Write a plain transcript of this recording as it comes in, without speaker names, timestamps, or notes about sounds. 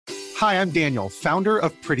Hi, I'm Daniel, founder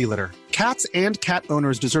of Pretty Litter. Cats and cat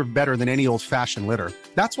owners deserve better than any old-fashioned litter.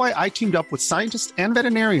 That's why I teamed up with scientists and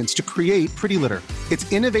veterinarians to create Pretty Litter.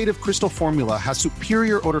 Its innovative crystal formula has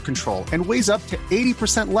superior odor control and weighs up to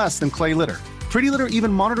 80% less than clay litter. Pretty Litter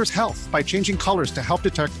even monitors health by changing colors to help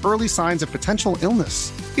detect early signs of potential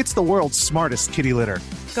illness. It's the world's smartest kitty litter.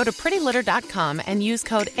 Go to prettylitter.com and use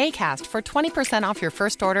code ACAST for 20% off your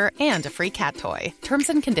first order and a free cat toy. Terms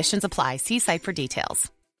and conditions apply. See site for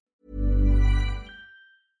details.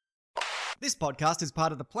 This podcast is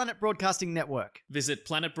part of the Planet Broadcasting Network. Visit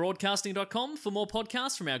planetbroadcasting.com for more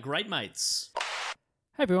podcasts from our great mates.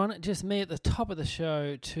 Hey everyone, just me at the top of the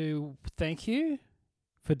show to thank you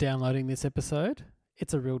for downloading this episode.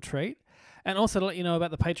 It's a real treat. And also to let you know about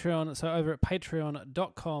the Patreon. So over at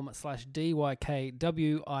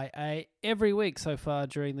patreon.com/DYKWIA, every week so far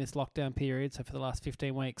during this lockdown period, so for the last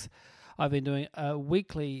 15 weeks, I've been doing a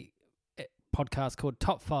weekly podcast called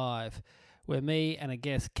Top 5, where me and a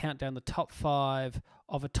guest count down the top 5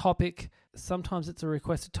 of a topic. Sometimes it's a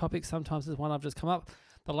requested topic, sometimes it's one I've just come up.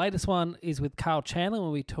 The latest one is with Carl Chandler,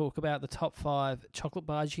 when we talk about the top 5 chocolate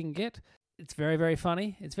bars you can get. It's very, very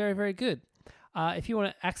funny. It's very, very good. If you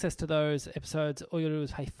want access to those episodes, all you do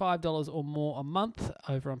is pay $5 or more a month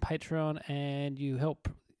over on Patreon, and you help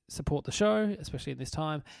support the show, especially in this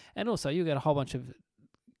time. And also, you get a whole bunch of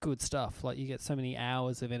good stuff. Like, you get so many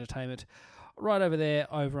hours of entertainment right over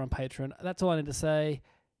there over on Patreon. That's all I need to say.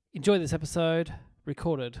 Enjoy this episode,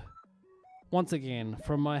 recorded once again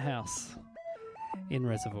from my house in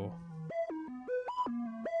Reservoir.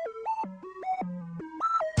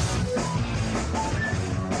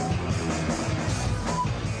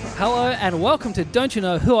 Hello and welcome to Don't You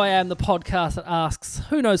Know Who I Am, the podcast that asks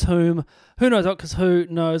who knows whom, who knows what, because who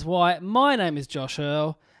knows why. My name is Josh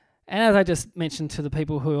Earl, and as I just mentioned to the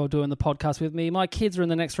people who are doing the podcast with me, my kids are in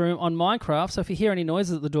the next room on Minecraft, so if you hear any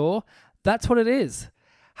noises at the door, that's what it is.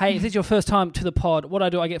 Hey, if this is your first time to the pod, what I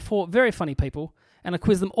do, I get 4 very funny people, and I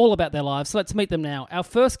quiz them all about their lives, so let's meet them now. Our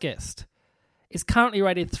first guest is currently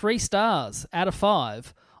rated 3 stars out of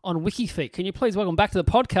 5 on WikiFeet. Can you please welcome back to the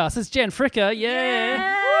podcast? It's Jen Fricker.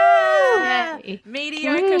 Yeah.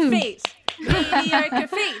 Mediocre feet. Mediocre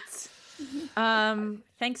feet.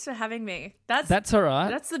 Thanks for having me. That's all right.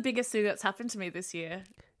 That's the biggest thing that's happened to me this year.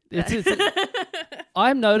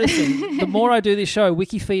 I'm noticing the more I do this show,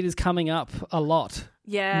 WikiFeed is coming up a lot.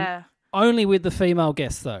 Yeah. Only with the female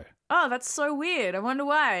guests, though. Oh, that's so weird. I wonder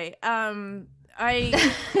why. They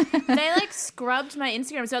like scrubbed my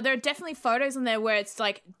Instagram, so there are definitely photos on there where it's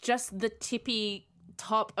like just the tippy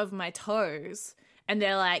top of my toes. And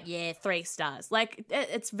they're like, yeah, 3 stars. Like,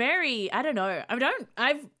 it's very, I don't know.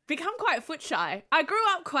 I've become quite foot shy. I grew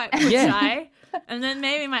up quite foot shy. And then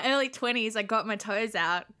maybe in my early 20s, I got my toes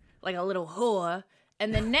out like a little whore.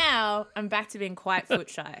 And then now I'm back to being quite foot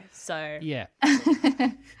shy. So yeah.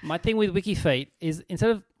 My thing with WikiFeet is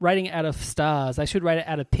instead of rating it out of stars, they should rate it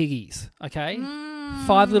out of piggies, okay?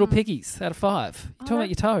 5 little piggies out of 5. You're talking about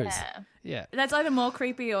your toes. Yeah. That's either more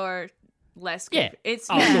creepy or less creepy.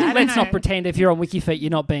 Yeah. Let's not pretend if you're on WikiFeet you're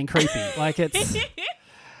not being creepy. Like, it's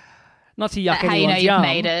not to yuck anyone's yum,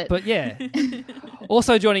 made it. But yeah.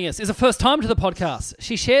 Also joining us is a first time to the podcast.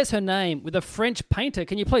 She shares her name with a French painter.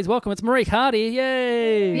 Can you please welcome? It's Marique Hardy.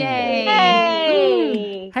 Yay! Yay!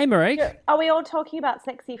 Hey! Hey, Marique. Are we all talking about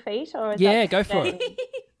sexy feet, or is that go for it?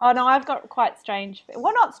 Oh no, I've got quite strange.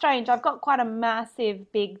 Well, not strange. I've got quite a massive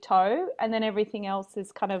big toe, and then everything else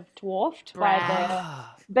is kind of dwarfed by the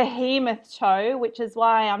behemoth toe, which is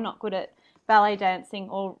why I'm not good at ballet dancing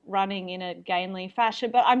or running in a gainly fashion,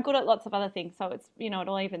 but I'm good at lots of other things, so it's, it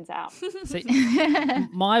all evens out. See,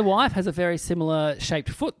 my wife has a very similar shaped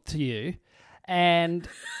foot to you, and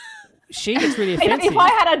she gets really offensive. If I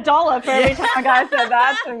had $1 for every time a guy said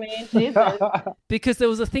that to me, Jesus. Because there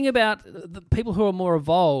was a thing about the people who are more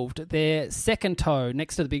evolved, their second toe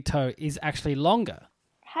next to the big toe is actually longer.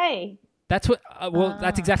 Hey. That's what.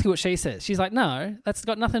 That's exactly what she says. She's like, no, that's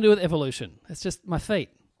got nothing to do with evolution. It's just my feet.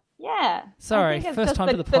 Yeah. Sorry, first time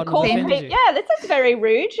to the pod. Yeah, this is very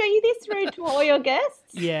rude. Are you this rude to all your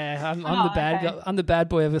guests? Yeah, I'm the bad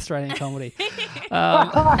boy of Australian comedy.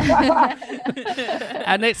 Our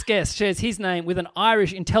next guest shares his name with an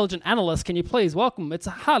Irish intelligent analyst. Can you please welcome? It's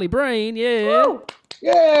Harley Breen. Yeah. Woo!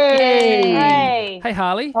 Yay! Hey,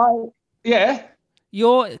 Harley. Hi. Yeah.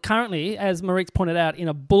 You're currently, as Marique's pointed out, in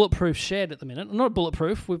a bulletproof shed at the minute. Not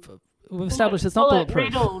bulletproof. We've established it's not bulletproof.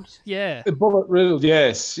 Riddled. Yeah. Bullet riddled,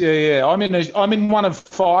 yes. Yeah. I'm in one of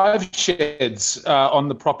 5 sheds on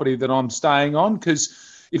the property that I'm staying on, because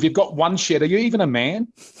if you've got one shed, are you even a man?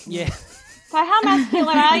 Yeah. So how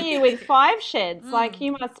masculine are you with 5 sheds? Like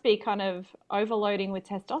you must be kind of overloading with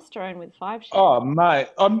testosterone with 5 sheds. Oh, mate,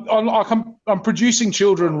 I'm producing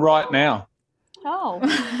children right now. Oh,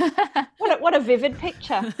 what a vivid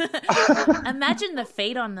picture. Imagine the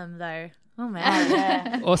feet on them, though. Oh, man.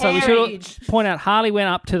 Yeah. Also, we should point out Harley went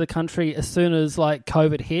up to the country as soon as like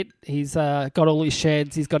COVID hit. He's got all his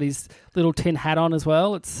sheds. He's got his little tin hat on as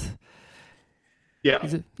well.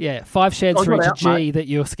 Yeah, 5 sheds for each G mate. that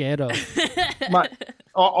you're scared of. Mate,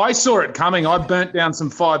 I saw it coming. I burnt down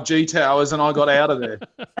some 5G towers and I got out of there.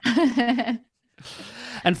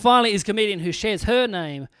 And finally, is a comedian who shares her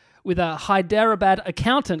name with a Hyderabad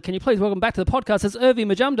accountant. Can you please welcome back to the podcast? It's Urvi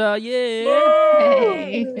Majumdar.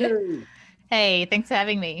 Yeah. Hey, thanks for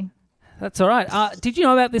having me. That's all right. Did you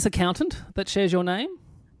know about this accountant that shares your name?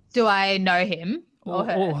 Do I know him or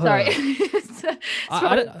her? Or her.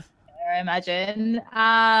 Sorry. I imagine.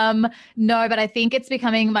 No, but I think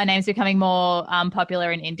my name's becoming more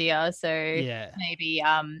popular in India. So maybe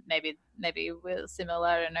we're similar.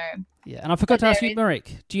 I don't know. Yeah, and I forgot to ask you,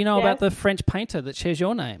 Marique, do you know about the French painter that shares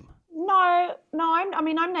your name? No,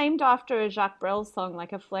 I'm named after a Jacques Brel song,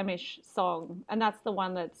 like a Flemish song, and that's the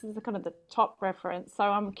one that's kind of the top reference. So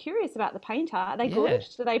I'm curious about the painter. Are they good?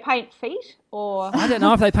 Do they paint feet or? I don't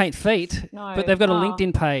know if they paint feet, No. but they've got a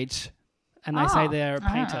LinkedIn page, and they say they're a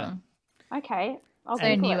painter. Okay, I'll So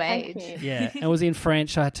Google new it. Thank age. you. Yeah, and it was in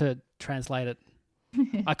French. I had to translate it.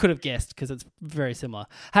 I could have guessed because it's very similar.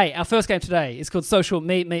 Hey, our first game today is called Social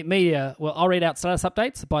Media. Well, I'll read out status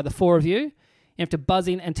updates by the 4 of you. You have to buzz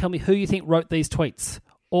in and tell me who you think wrote these tweets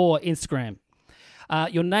or Instagram.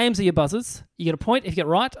 Your names are your buzzers. You get a point if you get it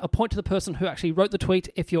right. A point to the person who actually wrote the tweet.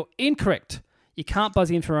 If you're incorrect, you can't buzz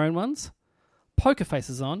in for your own ones. Poker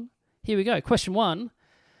faces on. Here we go. Question 1.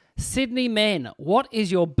 Sydney men, what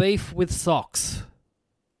is your beef with socks?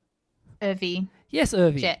 Urvi. Yes,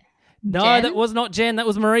 Urvi. Jen. No, Jen? that was not Jen. That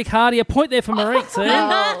was Marique Hardy. A point there for Marique, see?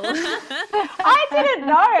 I didn't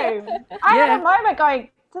know. I had a moment going,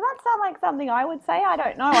 does that sound like something I would say? I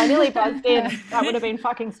don't know. I nearly buzzed in. That would have been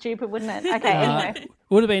fucking stupid, wouldn't it? Okay, anyway.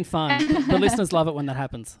 Would have been fun. The listeners love it when that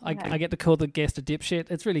happens. I get to call the guest a dipshit.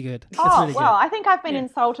 It's really good. It's really well, I think I've been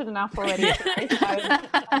insulted enough already.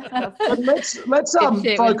 But let's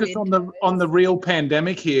focus on the real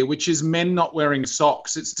pandemic here, which is men not wearing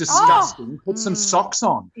socks. It's disgusting. Put some socks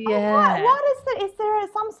on. Yeah. What is that? Is there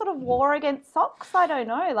some sort of war against socks? I don't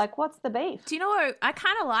know. Like, what's the beef? Do you know what? I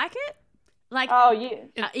kind of like it. Like,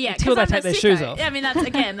 until they take their shoes off. I mean,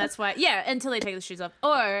 that's why. Yeah, until they take the shoes off,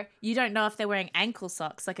 or you don't know if they're wearing ankle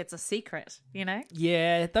socks, like it's a secret, you know?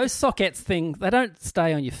 Yeah, those sockettes things, they don't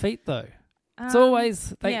stay on your feet though. It's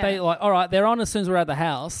always they like, all right, they're on as soon as we're at the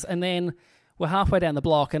house, and then we're halfway down the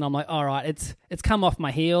block, and I'm like, all right, it's come off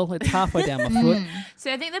my heel, it's halfway down my foot.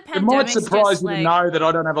 So I think the It pandemic might surprise you to know that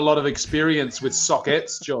I don't have a lot of experience with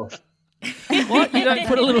sockettes, Josh. What? You don't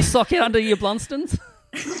put a little socket under your Blunstons?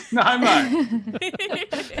 No, mate.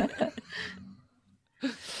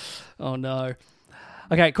 Oh, no.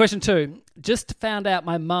 Okay, question 2. Just found out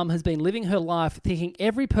my mum has been living her life thinking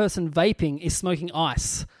every person vaping is smoking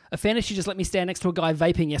ice. Offended she just let me stand next to a guy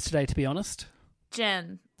vaping yesterday, to be honest.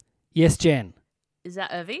 Jen. Yes, Jen. Is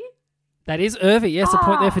that Urvi? That is Urvi. Yes, a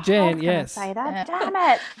point there for Jen. I was Yes. say that. Damn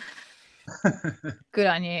it. Good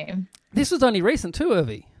on you. This was only recent too,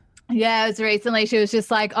 Urvi. Yeah, it was recently. She was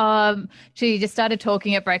just like, she just started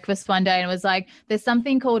talking at breakfast one day and was like, there's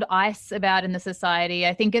something called ice about in the society.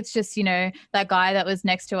 I think it's just, that guy that was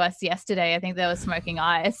next to us yesterday, I think they were smoking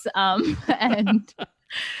ice. And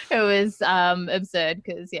it was absurd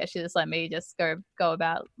because, she just let me just go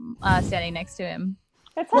about standing next to him.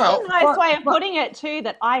 It's such a nice way of putting it too,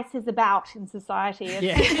 that ice is about in society.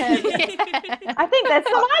 Yeah. I think that's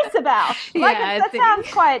what ice about. Like, that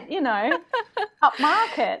sounds quite,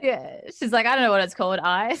 upmarket. Yeah. She's like, I don't know what it's called,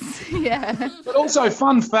 ice. Yeah. But also,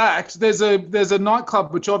 fun fact, there's a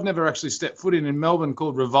nightclub which I've never actually stepped foot in Melbourne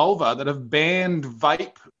called Revolver that have banned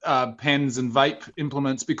vape pens and vape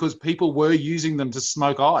implements because people were using them to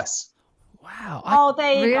smoke ice. Wow.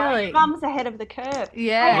 There you go. Mum's ahead of the curve.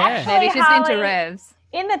 Yeah. Maybe she's into revs.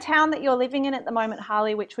 In the town that you're living in at the moment,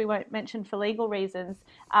 Harley, which we won't mention for legal reasons,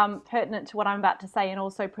 pertinent to what I'm about to say and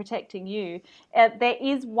also protecting you, there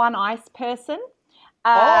is one ice person.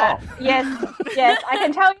 Yes, I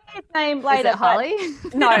can tell you his name later. Is it Holly?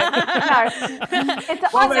 No. There's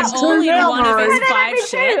only two now, one of Marie. his 5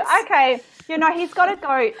 sheds. Okay, he's got a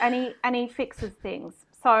goat and he fixes things.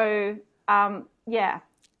 So, but I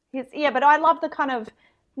love the kind of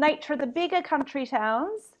nature of the bigger country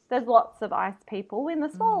towns. There's lots of ice people. In the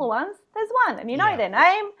smaller ones, there's one, and you know their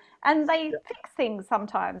name, and they fix things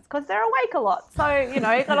sometimes because they're awake a lot. So, you've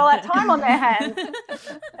got all that time on their hands.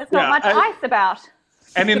 There's not much ice about.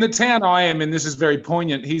 And in the town I am in, this is very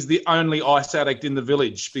poignant, he's the only ice addict in the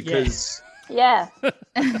village because... Yeah.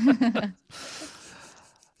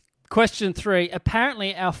 Question 3.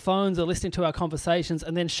 Apparently our phones are listening to our conversations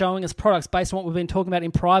and then showing us products based on what we've been talking about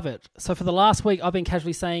in private. So for the last week, I've been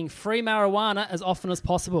casually saying free marijuana as often as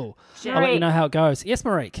possible. Marique. I'll let you know how it goes. Yes,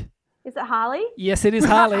 Marique? Is it Harley? Yes, it is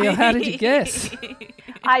Harley. How did you guess?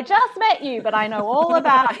 I just met you, but I know all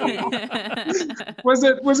about you. Was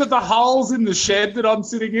it the holes in the shed that I'm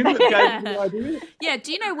sitting in that gave me the idea? Yeah,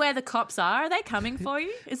 do you know where the cops are? Are they coming for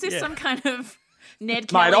you? Is this some kind of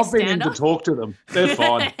Ned Mate, Kelly I've been in stand-up? to talk to them. They're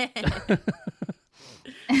fine.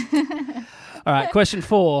 All right, question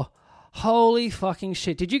 4. Holy fucking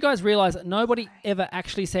shit. Did you guys realise that nobody ever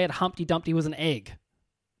actually said Humpty Dumpty was an egg?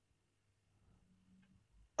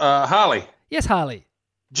 Harley. Yes, Harley.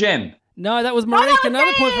 Jen. No, that was Marique.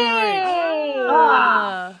 Another point for Marique.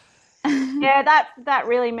 Oh. Yeah, that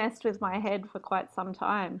really messed with my head for quite some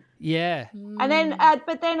time. Yeah. And then,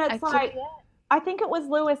 but then it's like, I think it was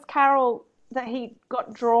Lewis Carroll that he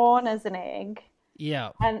got drawn as an egg. Yeah.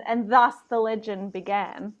 And thus the legend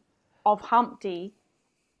began of Humpty.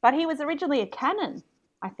 But he was originally a canon,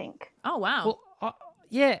 I think. Oh, wow. Well,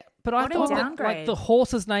 yeah, but I What a thought that, downgrade. the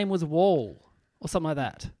horse's name was Wall or something like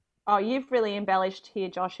that. Oh, you've really embellished here,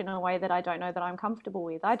 Josh, in a way that I don't know that I'm comfortable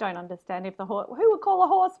with. I don't understand if who would call a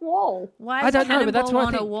horse Wall? Why I is don't know, but that's Cannonball what I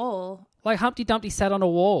on a think. wall? Like Humpty Dumpty sat on a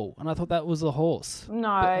wall, and I thought that was the horse. But No,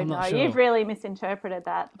 I'm not sure. you've really misinterpreted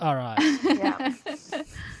that. All right. Yeah.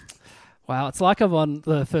 Wow, it's like I'm on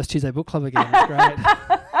the First Tuesday Book Club again. It's great.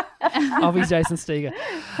 I'll be Jason Steger.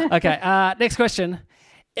 Okay, next question.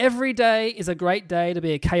 Every day is a great day to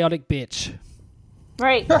be a chaotic bitch.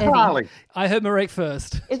 Marique. Harley. I heard Marique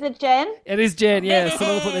first. Is it Jen? It is Jen, yes. So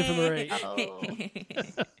another point there for Marique.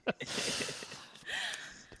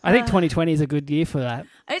 I think 2020 is a good year for that.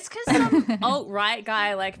 It's because some alt-right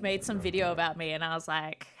guy made some video about me, and I was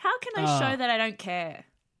like, how can I show that I don't care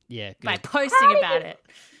Yeah, good. by posting about it?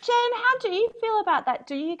 Jen, how do you feel about that?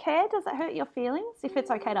 Do you care? Does it hurt your feelings? If it's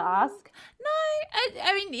okay to ask. No,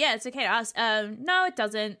 I mean, yeah, it's okay to ask. No, it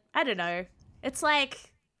doesn't. I don't know. It's like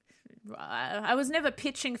I was never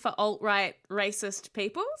pitching for alt-right racist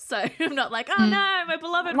people, so I'm not like, oh no, my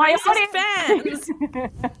beloved My racist fans.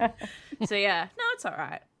 So yeah, no, it's all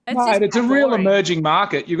right. It's a real boring. emerging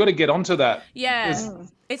market. You've got to get onto that. Yeah,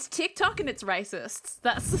 it's TikTok and it's racists.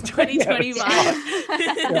 That's the 2020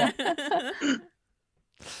 vibe.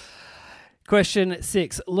 Question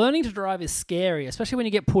 6. Learning to drive is scary, especially when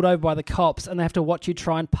you get pulled over by the cops and they have to watch you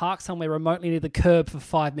try and park somewhere remotely near the curb for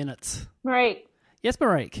 5 minutes. Marique, Yes,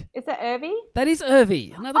 Marique. is it Irvy? That is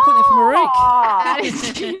Irvy. Another point there for Marique. That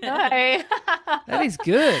is no. That is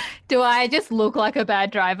good. Do I just look like a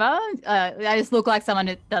bad driver? I just look like someone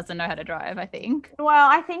who doesn't know how to drive, I think. Well,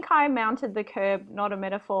 I think I mounted the curb, not a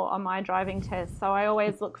metaphor, on my driving test. So I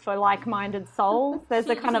always look for like-minded souls. There's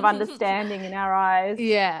a kind of understanding in our eyes.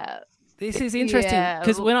 Yeah. This is interesting Yeah.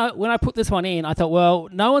 because when I put this one in, I thought, well,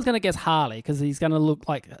 no one's going to guess Harley because he's going to look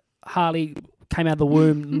like Harley came out of the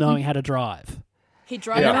womb knowing how to drive. He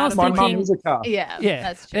drove Yeah, it I out was of My the mum thinking- womb. is a car. Yeah. Yeah.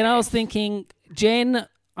 That's true. And I was thinking, Jen,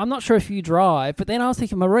 I'm not sure if you drive, but then I was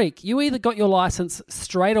thinking, Marique, you either got your license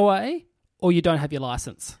straight away or you don't have your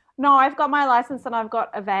license. No, I've got my license and I've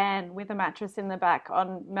got a van with a mattress in the back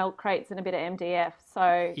on milk crates and a bit of MDF.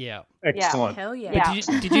 So, Yeah. Excellent. Hell yeah. Yeah.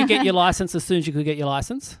 Did you get your license as soon as you could get your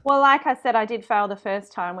license? well, like I said, I did fail the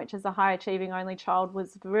first time, which as a high-achieving only child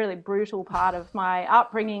was a really brutal part of my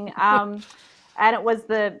upbringing. And it was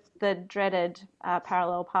the dreaded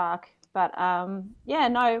parallel park. But, yeah,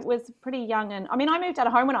 no, it was pretty young. And I mean, I moved out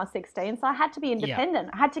of home when I was 16, so I had to be independent.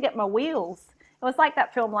 I had to get my wheels. It was like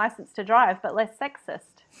that film License to Drive, but less sexist.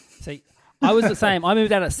 See, I was the same. I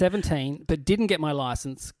moved out at 17, but didn't get my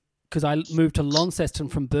license because I moved to Launceston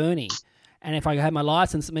from Burnie. And if I had my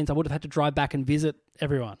license, it means I would have had to drive back and visit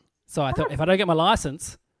everyone. So I thought, if I don't get my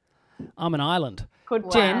license, I'm an island. Good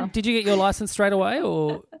Jen, did you get your license straight away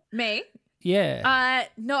or? Me? Yeah.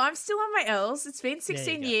 No, I'm still on my L's. It's been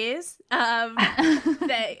 16 go. years.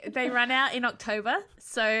 They run out in October,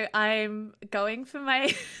 so I'm going for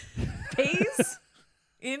my P's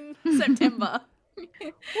in September.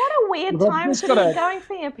 What a weird Well, time just to be gotta- going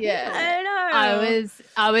for your P's. Yeah. I don't know.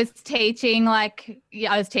 I was teaching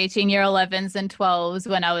year 11s and 12s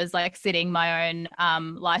when I was like sitting my own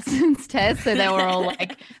license test. So they were all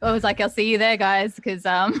like, I was like, I'll see you there, guys, because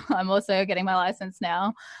I'm also getting my license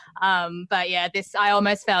now. But yeah, I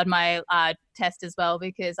almost failed my test as well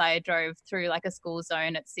because I drove through like a school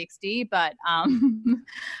zone at 60, but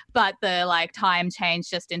the like time changed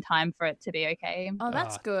just in time for it to be okay. Oh,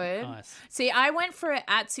 that's good. Nice. See, I went for it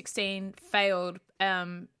at 16, failed,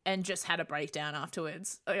 and just had a breakdown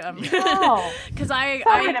afterwards. Because Sorry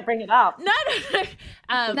to bring it up. No.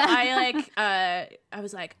 I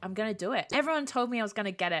was like, I'm gonna do it. Everyone told me I was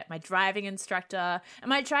gonna get it. My driving instructor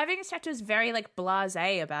was very like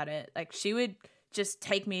blasé about it. Like she would just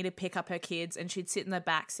take me to pick up her kids, and she'd sit in the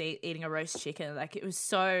back seat eating a roast chicken. Like it was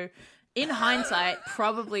so. In hindsight,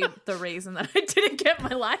 probably the reason that I didn't get my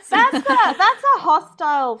license. That's a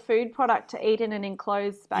hostile food product to eat in an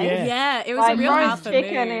enclosed space. Yeah, it was like a real roast alpha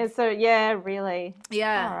chicken move. really.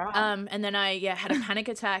 Yeah. Right. And then I had a panic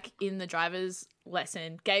attack in the driver's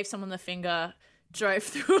lesson, gave someone the finger, drove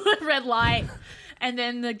through a red light, and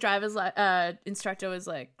then the driver's instructor was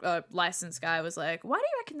like, license guy was like, why do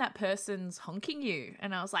you reckon that person's honking you?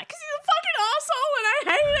 And I was like, because he's a fucking asshole and I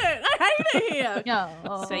hate it. I hate it here.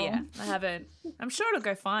 So yeah, I haven't. I'm sure it'll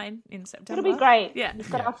go fine in September. It'll be great. Yeah. You've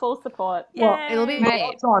got our full support. Yeah. It'll be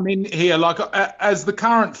great. I'm in here, like as the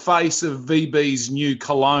current face of VB's new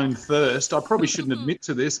cologne thirst, I probably shouldn't admit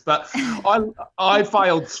to this, but I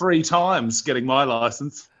failed 3 times getting my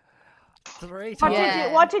license. 3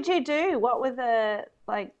 times. What did you do? What were the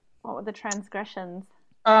transgressions?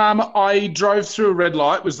 I drove through a red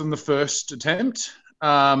light, was on the first attempt.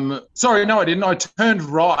 Sorry, no, I didn't. I turned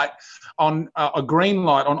right on a green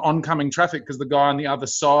light on oncoming traffic because the guy on the other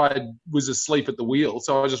side was asleep at the wheel.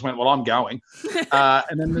 So I just went, well, I'm going.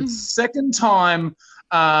 And then the second time,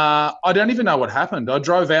 I don't even know what happened. I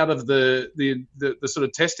drove out of the sort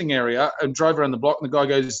of testing area and drove around the block, and the guy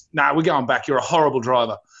goes, "Nah, we're going back. You're a horrible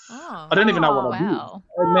driver." Oh. I don't even know what I did.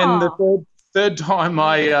 And then the third time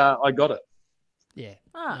I got it. Yeah,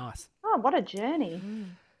 Ah. nice. Oh, what a journey.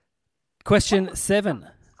 Question 7.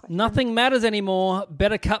 Nothing matters anymore.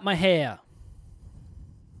 Better cut my hair.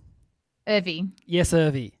 Irvi. Yes,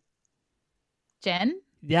 Irvi. Jen?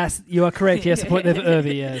 Yes, you are correct. Yes, a point there for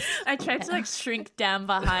Irvi, yes. I tried to shrink down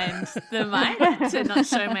behind the mic to not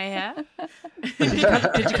show my hair.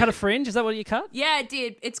 Did you cut a fringe? Is that what you cut? Yeah, I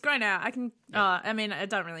did. It's grown out. I can. I mean, I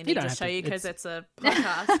don't really need don't to have show to. you because it's a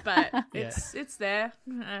podcast, but Yeah. it's there.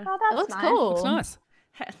 Oh, It that's looks nice. cool. It's nice.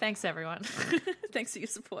 Thanks, everyone. Thanks for your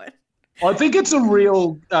support. I think it's a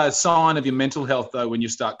real sign of your mental health, though, when you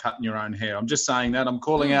start cutting your own hair. I'm just saying that. I'm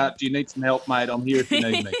calling out, do you need some help, mate? I'm here if you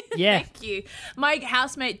need me. Yeah. Thank you. My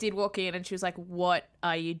housemate did walk in and she was like, "What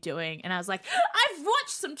are you doing?" And I was like, "I've watched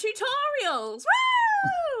some tutorials."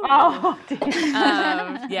 Woo! Oh, dear.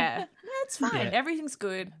 Yeah. It's fine. Yeah. Everything's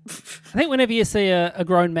good. I think whenever you see a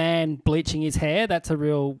grown man bleaching his hair, that's a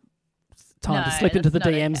real time to No, slip into the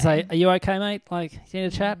that's not DM and okay. say, "Are you okay, mate? Like, you need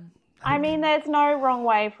a chat?" I mean, there's no wrong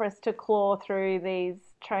way for us to claw through these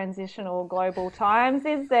transitional global times,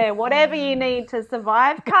 is there? Whatever you need to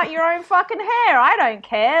survive, cut your own fucking hair. I don't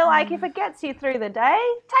care. Like, if it gets you through the day,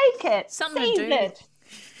 take it. Something Seize to do. it.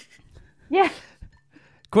 Yeah.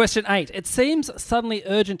 Question 8. It seems suddenly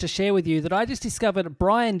urgent to share with you that I just discovered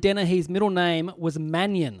Brian Dennehy's middle name was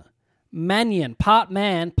Mannion. Mannion, part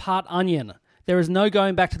man, part onion. There is no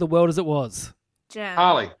going back to the world as it was. Jen.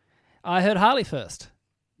 Harley, I heard Harley first.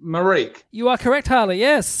 Marique. You are correct, Harley.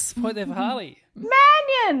 Yes. Point there for Harley.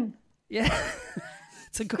 Mannion! Yeah.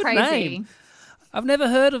 It's a good Crazy. name. I've never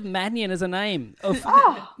heard of Mannion as a name. Of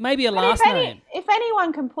maybe a But last name. if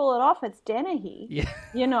anyone can pull it off, it's Dennehy. Yeah.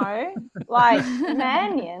 You know? Like,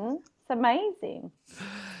 Mannion. It's amazing.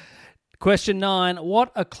 Question 9.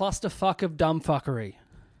 What a clusterfuck of dumbfuckery.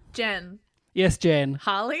 Jen. Yes, Jen.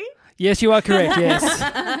 Harley? Yes, you are correct. Yes.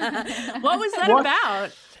 What was that What?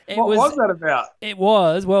 about? What was that about? It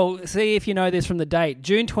was. Well, see if you know this from the date.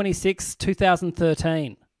 June 26,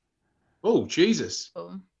 2013. Oh, Jesus.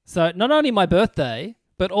 So not only my birthday,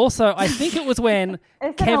 but also I think it was when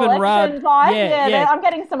It's Kevin an Rudd. election vibe. Yeah. I'm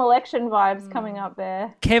getting some election vibes coming up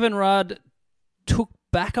there. Kevin Rudd took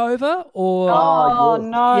back over, or Oh,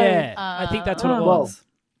 no. yeah, I think that's what it Well, was.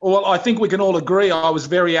 Well, I think we can all agree I was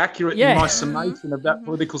very accurate Yeah. in my summation of that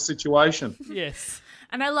political situation. Yes.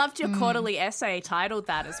 And I loved your quarterly essay titled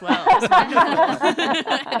that as well. It's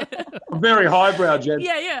wonderful. Very highbrow, Jen.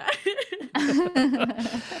 Yeah.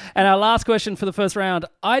 And our last question for the first round.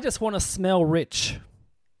 I just want to smell rich.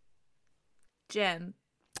 Jen.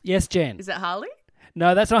 Yes, Jen. Is it Harley?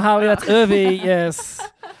 No, that's not Harley. That's Irvi. Yes.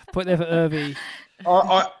 Point there for Irvi.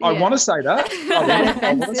 I want to say that. I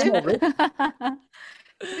want to smell offensive?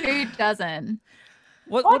 it. Who doesn't?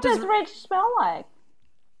 What does rich smell like?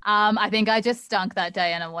 I think I just stunk that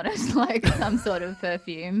day and I wanted like some sort of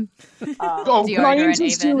perfume. Can I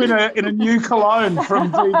interest you in a new cologne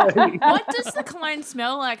from VB? What does the cologne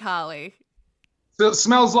smell like, Harley? So it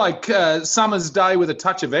smells like summer's day with a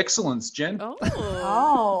touch of excellence, Jen.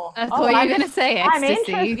 Oh. I thought you were going to say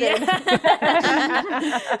ecstasy. I'm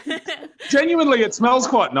interested. Genuinely, it smells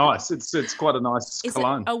quite nice. It's quite a nice Is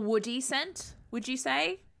cologne. it a woody scent, would you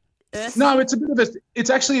say? Earthy? No, it's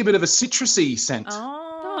actually a bit of a citrusy scent. Oh,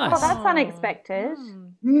 Nice. Oh, that's unexpected.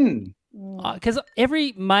 Because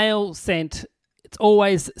every male scent, it's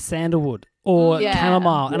always sandalwood or Yeah.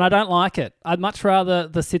 chamomile, and I don't like it. I'd much rather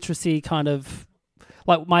the citrusy kind of,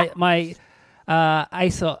 like my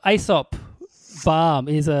Aesop balm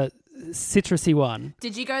is a citrusy one.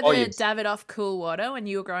 Did you go yes. Davidoff Cool Water when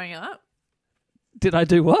you were growing up? Did I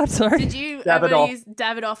do what? Sorry. Did you Davidoff. ever use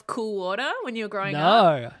Davidoff Cool Water when you were growing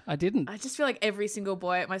up? No, I didn't. I just feel like every single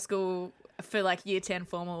boy at my school for like year 10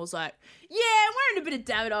 formal was like, yeah, I'm wearing a bit of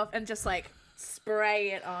Davidoff and just like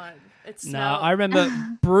spray it on. It No, smelled. I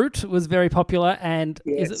remember Brute was very popular, and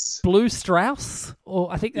is Yes. it Blue Strauss?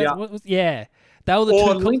 Or I think that's Yeah. what was. Yeah, they were the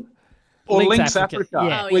Or two. Lynx Africa,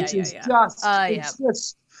 Yeah. Oh, which yeah, is yeah. just, Oh, it's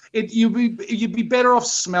just. You'd be better off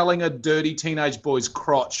smelling a dirty teenage boy's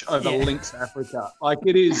crotch over Lynx Africa. Like,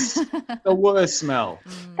 it is the worst smell.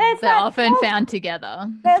 They're often found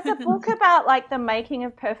together. There's a book about like the making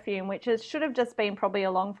of perfume, which should have just been probably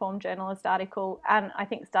a long form journalist article, and I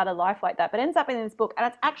think started life like that, but ends up in this book, and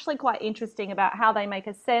it's actually quite interesting about how they make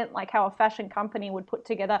a scent, like how a fashion company would put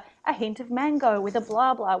together a hint of mango with a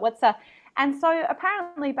blah blah. And so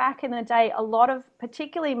apparently back in the day, a lot of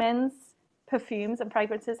particularly men's perfumes and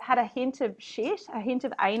fragrances had a hint of shit, a hint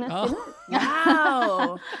of anus in it.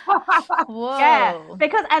 Wow. Whoa. Yeah,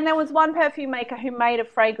 and there was one perfume maker who made a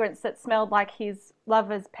fragrance that smelled like his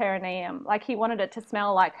lover's perineum. Like he wanted it to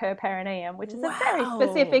smell like her perineum, which is a very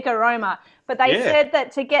specific aroma. But they said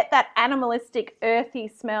that to get that animalistic, earthy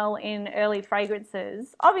smell in early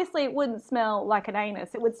fragrances, obviously it wouldn't smell like an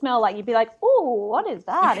anus. It would smell like you'd be like, "Ooh, what is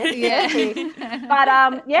that?" It's earthy. But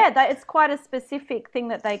it's quite a specific thing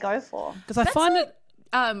that they go for. Because I find it.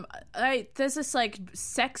 There's this like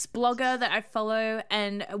sex blogger that I follow,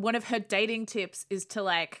 and one of her dating tips is to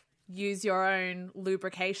like use your own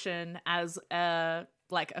lubrication as a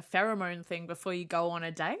pheromone thing before you go on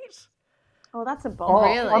a date. Oh, that's a bomb.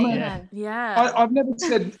 Really? Yeah. I've never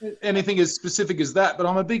said anything as specific as that, but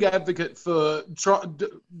I'm a big advocate for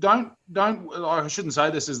don't. I shouldn't say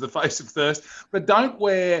this as the face of thirst, but don't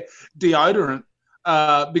wear deodorant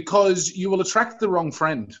because you will attract the wrong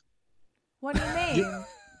friend. What do you mean?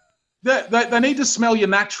 They need to smell your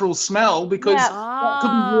natural smell because that could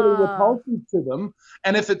be really repulsive to them.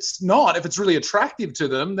 And if it's really attractive to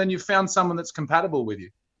them, then you've found someone that's compatible with you.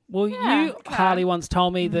 Well, you, Harley, once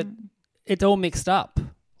told me that it's all mixed up.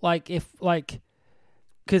 Because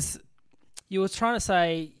you were trying to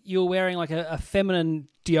say you were wearing like a feminine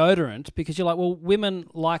deodorant because you're like, well, women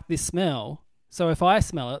like this smell. So if I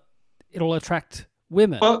smell it, it'll attract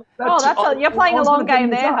women. Well, you're playing a long game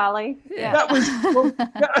there, Harley. Yeah.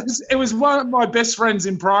 It was one of my best friends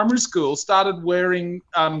in primary school started wearing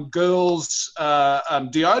girls'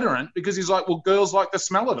 deodorant because he's like, well, girls like the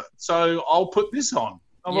smell of it, so I'll put this on.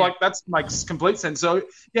 I'm like, that makes complete sense. So,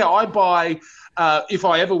 yeah, I buy, if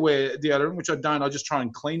I ever wear deodorant, which I don't, I just try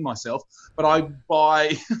and clean myself, but I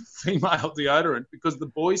buy female deodorant because the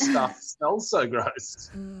boy stuff smells so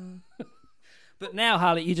gross. But now,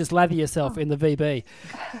 Harley, you just lather yourself in the VB.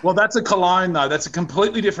 Well, that's a cologne, though. That's a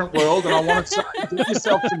completely different world, and I want to say, get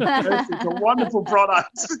yourself some first. It's a wonderful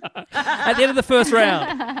product. At the end of the first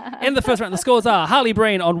round, the scores are Harley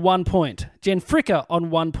Breen on 1 point, Jen Fricker on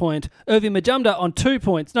 1 point, Irving Majumdar on 2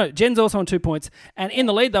 points. No, Jen's also on 2 points. And in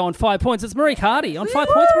the lead, though, on 5 points, it's Marique Hardy on 5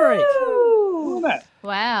 points, Marique. Look at that.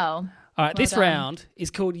 Wow. All right, this round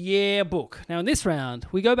is called Yeah Book. Now, in this round,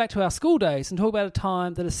 we go back to our school days and talk about a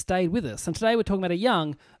time that has stayed with us. And today we're talking about a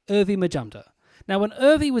young Irvi Majumdar. Now, when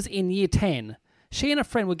Irvi was in year 10, she and a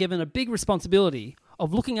friend were given a big responsibility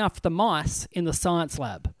of looking after the mice in the science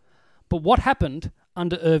lab. But what happened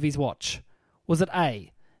under Irvi's watch? Was it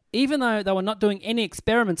A, even though they were not doing any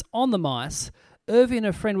experiments on the mice, Irvi and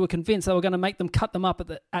her friend were convinced they were going to make them cut them up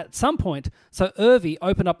at some point, so Irvi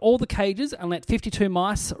opened up all the cages and let 52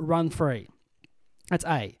 mice run free. That's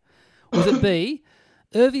A. Was it B?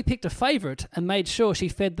 Irvi picked a favourite and made sure she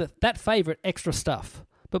fed that favourite extra stuff.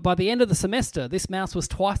 But by the end of the semester, this mouse was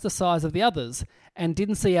twice the size of the others and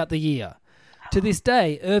didn't see out the year. To this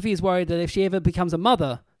day, Irvi is worried that if she ever becomes a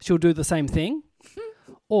mother, she'll do the same thing.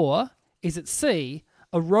 Or is it C?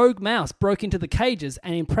 A rogue mouse broke into the cages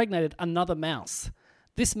and impregnated another mouse.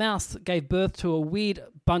 This mouse gave birth to a weird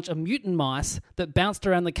bunch of mutant mice that bounced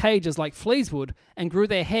around the cages like fleas would and grew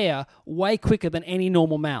their hair way quicker than any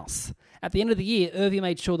normal mouse. At the end of the year, Irvi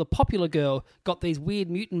made sure the popular girl got these weird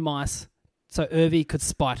mutant mice so Irvi could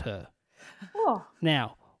spite her. Oh.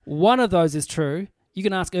 Now, one of those is true. You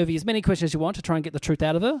can ask Irvi as many questions as you want to try and get the truth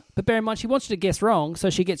out of her, but bear in mind she wants you to guess wrong, so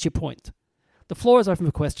she gets your point. The floor is open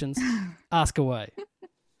for questions. Ask away.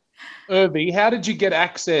 Irvi, how did you get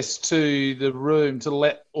access to the room to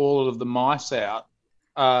let all of the mice out?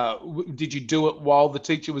 Did you do it while the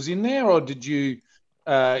teacher was in there, or did you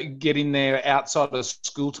get in there outside of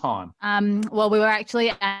school time? Well, we were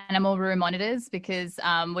actually animal room monitors because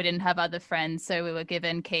we didn't have other friends, so we were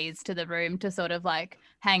given keys to the room to sort of like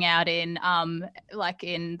hang out in, like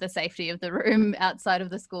in the safety of the room outside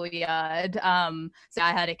of the schoolyard. So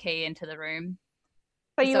I had a key into the room.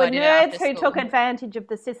 So you were nerds who took advantage of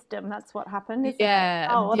the system. That's what happened, isn't it?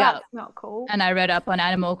 Oh, well, that's not cool. And I read up on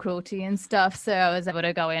animal cruelty and stuff, so I was able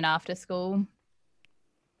to go in after school.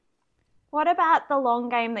 What about the long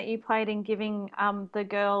game that you played in giving the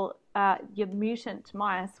girl your mutant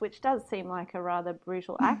mice, which does seem like a rather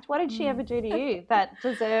brutal act? What did she ever do to you that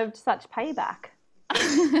deserved such payback?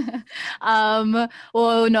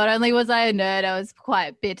 Well, not only was I a nerd, I was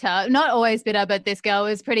quite bitter. Not always bitter, but this girl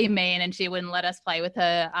was pretty mean and she wouldn't let us play with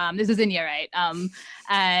her. This was in year 8.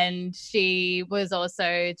 And she was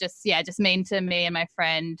also just mean to me and my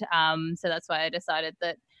friend. So that's why I decided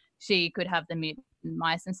that she could have the mutant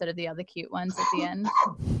mice instead of the other cute ones at the end.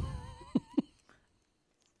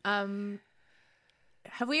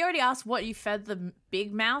 Have we already asked what you fed the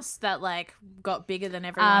big mouse that like got bigger than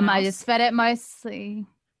everyone else? I just fed it mostly.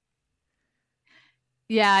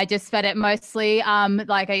 Yeah, I just fed it mostly.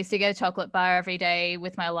 Like I used to get a chocolate bar every day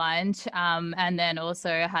with my lunch. And then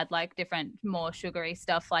also had like different more sugary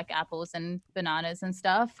stuff like apples and bananas and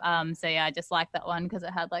stuff. So yeah, I just liked that one because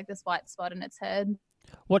it had like this white spot in its head.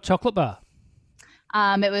 What chocolate bar?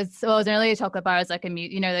 It wasn't really a chocolate bar. It was like those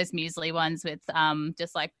muesli ones with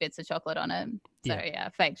just like bits of chocolate on it. So yeah,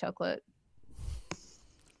 fake chocolate.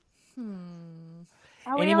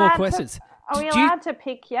 Any more questions? Are we allowed to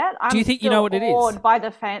pick yet? Do you think you know what it is? I'm awed by the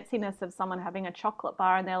fanciness of someone having a chocolate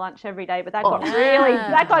bar in their lunch every day, but that got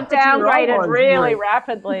downgraded really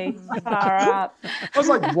rapidly. Far out. I was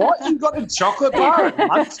like, what? You got a chocolate bar at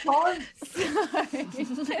lunchtime?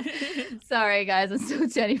 Sorry, guys. I'm still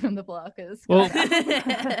Jenny from the Blockers. Well,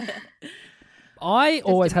 I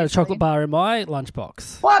always had a chocolate bar in my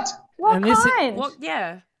lunchbox. What? What kind?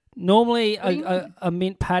 Yeah. Normally a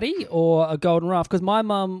mint patty or a golden ruff because my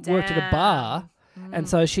mum worked at a bar and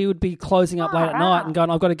so she would be closing up late at night and going,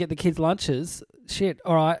 I've got to get the kids' lunches. Shit,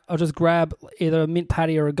 all right, I'll just grab either a mint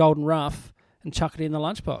patty or a golden ruff and chuck it in the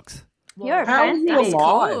lunchbox. You're fancy. That's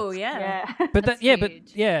cool, yeah. But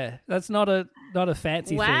that's not a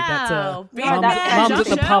fancy thing. That's mum's at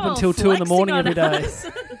the pub until 2 a.m. every day.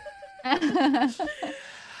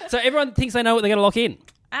 So everyone thinks they know what they're going to lock in.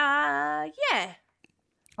 Yeah.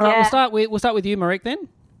 All right, we'll start with you, Marique, then.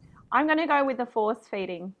 I'm going to go with the force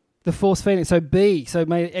feeding. The force feeding. So B. So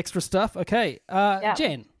made extra stuff. Okay.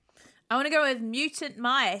 Jen. I want to go with mutant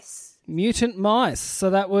mice. Mutant mice. So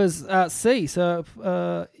that was C.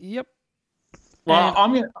 So yep.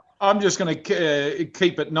 Well, I'm just going to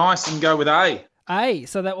keep it nice and go with A. A.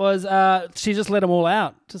 So that was she just let them all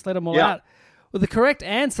out. Out. Well, the correct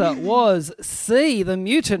answer was C, the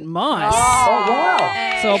mutant mice. Oh,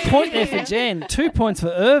 wow. So a point there for Jen. 2 points for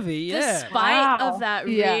Irvi. Yeah. The spite of that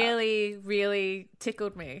really, really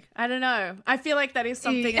tickled me. I don't know. I feel like that is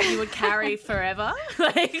something that you would carry forever.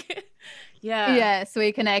 Yeah. Yes,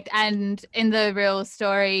 we connect. And in the real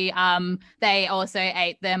story, they also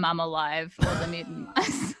ate their mum alive, all the mutant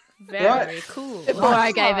mice. Very cool. Before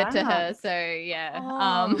I gave it to her, so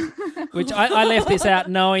yeah. Which I left this out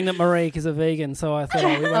knowing that Marique is a vegan, so I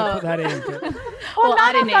thought we won't put that in. But... Well,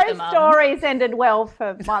 none of those stories ended well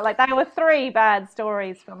for mice. Like, they were 3 bad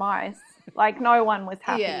stories for mice. Like, no one was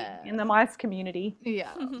happy in the mice community.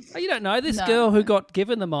 Yeah. Oh, you don't know. This girl who got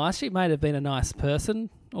given the mice, she may have been a nice person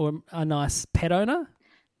or a nice pet owner.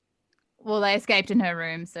 Well, they escaped in her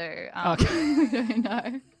room, so we don't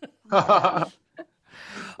know.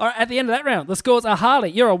 All right, at the end of that round, the scores are Harley,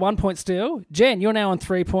 you're on 1 point still. Jen, you're now on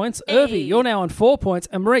 3 points. Irvi, you're now on 4 points.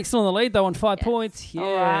 And Marique's still in the lead, though, on 5 points.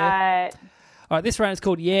 Yeah. All right, this round is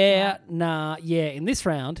called Yeah, Nah, Yeah. In this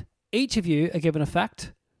round, each of you are given a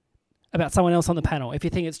fact about someone else on the panel. If you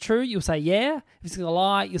think it's true, you'll say yeah. If it's going to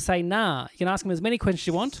lie, you'll say nah. You can ask them as many questions as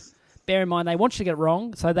you want. Bear in mind, they want you to get it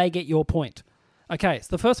wrong, so they get your point. Okay, so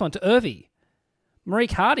the first one to Irvi.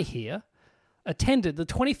 Marique Hardy here attended the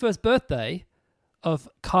 21st birthday of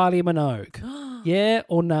Kylie Minogue. Yeah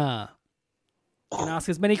or nah? You can ask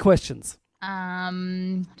as many questions.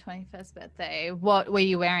 21st birthday. What were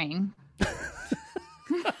you wearing?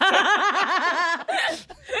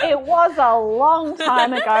 It was a long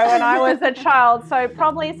time ago when I was a child, so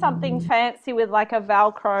probably something fancy with like a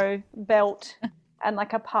Velcro belt and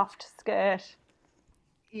like a puffed skirt.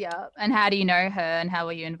 Yeah. And how do you know her and how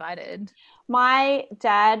were you invited? My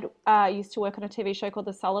dad used to work on a TV show called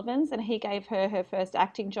The Sullivans, and he gave her her first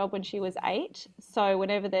acting job when she was 8. So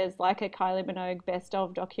whenever there's like a Kylie Minogue best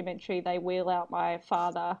of documentary, they wheel out my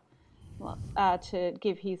father to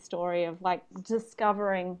give his story of like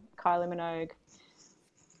discovering Kylie Minogue.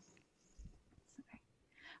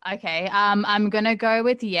 Okay, I'm going to go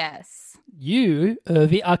with yes. You,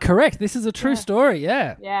 Irvi, are correct. This is a true story,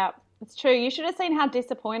 yeah. Yeah, it's true. You should have seen how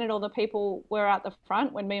disappointed all the people were at the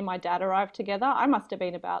front when me and my dad arrived together. I must have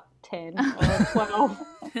been about 10 or 12.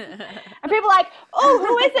 And people were like, oh,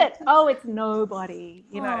 who is it? Oh, it's nobody,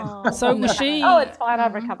 you know. So was she... Oh, it's fine,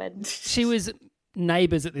 I've recovered. She was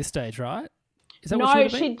Neighbours at this stage, right? Is that what No, she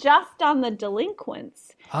would have been? she'd just done The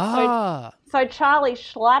Delinquents. Ah. So Charlie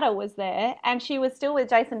Schlatter was there, and she was still with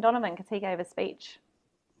Jason Donovan because he gave a speech.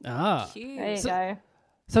 Ah. There you go.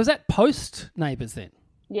 So is that post Neighbours then?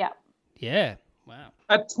 Yeah. Yeah. Wow.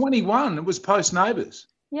 At 21, it was post Neighbours.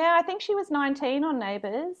 Yeah, I think she was 19 on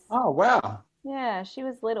Neighbours. Oh, wow. Yeah, she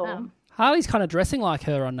was little. Harley's kind of dressing like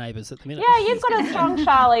her on Neighbours at the minute. Yeah, you've got a strong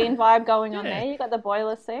Charlene vibe going on there. You've got the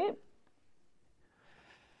boiler suit.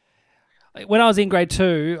 When I was in grade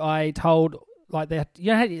 2, I told, like,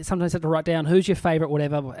 you know how you sometimes have to write down who's your favourite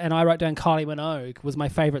whatever, and I wrote down Kylie Minogue was my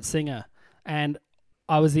favourite singer, and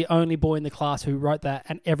I was the only boy in the class who wrote that,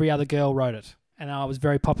 and every other girl wrote it, and I was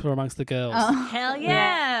very popular amongst the girls. Oh. Hell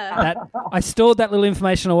yeah. I stored that little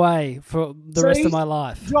information away for the rest of my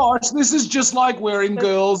life. Josh, this is just like wearing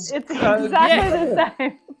girls. It's exactly the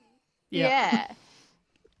same. Yeah.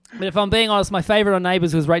 But if I'm being honest, my favourite on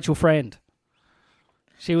Neighbours was Rachel Friend.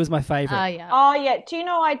 She was my favourite. Yeah. Oh, yeah. Do you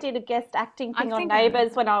know I did a guest acting thing on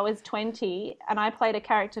Neighbours when I was 20, and I played a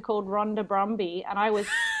character called Rhonda Brumby, and I was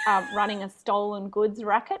running a stolen goods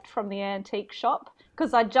racket from the antique shop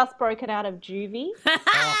because I'd just broken out of juvie.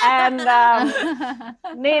 And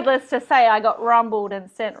needless to say, I got rumbled and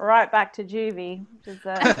sent right back to juvie. Which is,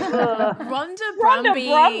 Rhonda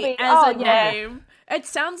Brumby as a name. It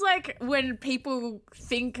sounds like when people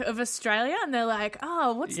think of Australia and they're like,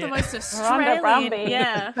 oh, what's the most Australian? Brumby.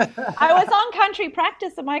 Yeah. I was on Country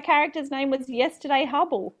Practice and my character's name was Yesterday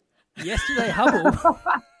Hubble. Yesterday Hubble?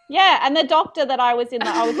 Yeah, and the doctor that I was in,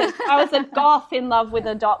 I was a goth in love with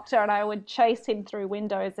a doctor, and I would chase him through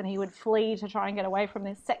windows and he would flee to try and get away from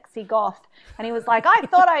this sexy goth. And he was like, I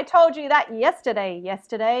thought I told you that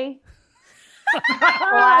yesterday.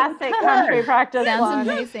 Classic Country Practice. Sounds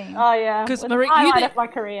amazing. Oh, yeah. Because Marie, highlight of my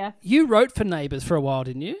career. You wrote for Neighbours for a while,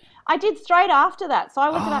 didn't you? I did straight after that. So I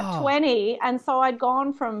was about 20, and so I'd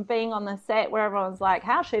gone from being on the set where everyone's like,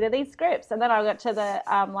 how shit are these scripts? And then I got to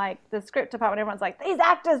the script department, everyone's like, these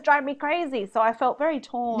actors drive me crazy. So I felt very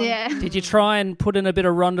torn. Yeah. Did you try and put in a bit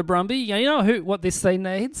of Rhonda Brumby? You know what this scene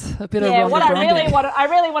needs? A bit of Rhonda what Brumby. I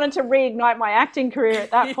really wanted to reignite my acting career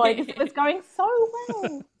at that point because it was going so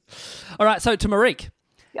well. All right, so to Marique.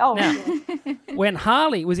 Oh, now, when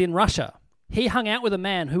Harley was in Russia, he hung out with a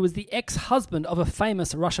man who was the ex-husband of a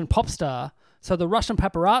famous Russian pop star, so the Russian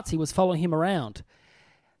paparazzi was following him around.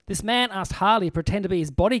 This man asked Harley to pretend to be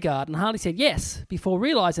his bodyguard, and Harley said yes, before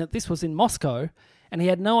realising that this was in Moscow, and he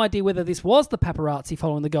had no idea whether this was the paparazzi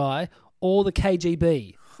following the guy or the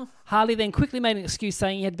KGB. Harley then quickly made an excuse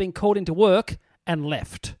saying he had been called into work and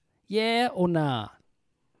left. Yeah or nah?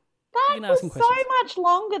 That was so much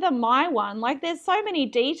longer than my one. Like, there's so many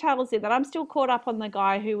details in that. I'm still caught up on the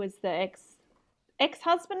guy who was the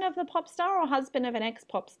ex-husband of the pop star, or husband of an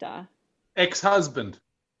ex-pop star? Ex-husband.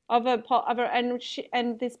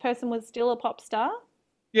 And this person was still a pop star?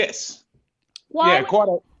 Yes. Why? Yeah,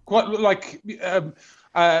 quite like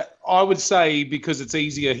I would say, because it's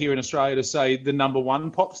easier here in Australia to say the number one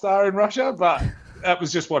pop star in Russia, but that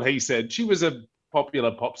was just what he said. She was a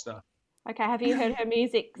popular pop star. Okay, have you heard her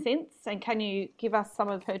music since? And can you give us some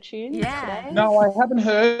of her tunes today? No, I haven't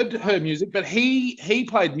heard her music, but he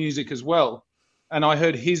played music as well. And I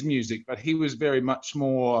heard his music, but he was very much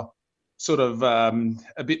more sort of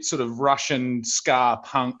a bit sort of Russian ska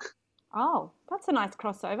punk. Oh, that's a nice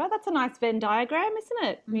crossover. That's a nice Venn diagram, isn't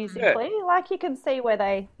it, musically? Yeah. Like, you can see where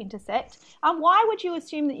they intersect. Why would you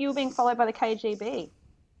assume that you were being followed by the KGB?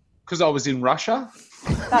 Because I was in Russia.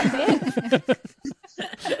 That's it?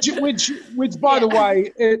 Which, by the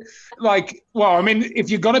way, if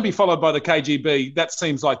you're going to be followed by the KGB, that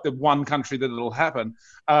seems like the one country that it'll happen.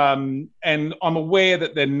 And I'm aware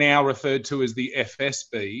that they're now referred to as the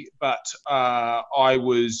FSB, but I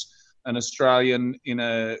was an Australian in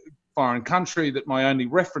a foreign country that my only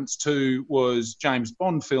reference to was James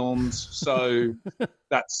Bond films, so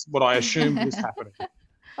that's what I assumed was happening.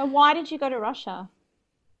 And why did you go to Russia?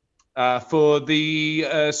 For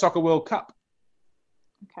the Soccer World Cup.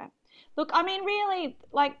 Okay. Look, I mean, really,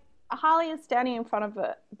 like, Harley is standing in front of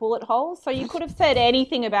a bullet hole, so you could have said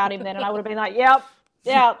anything about him then, and I would have been like, yep,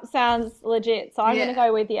 sounds legit. So I'm going to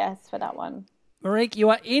go with yes for that one. Marique, you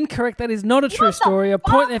are incorrect. That is not a true story. A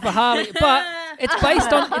point there for Harley, but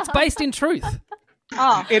it's based in truth.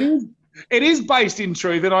 Oh. It is based in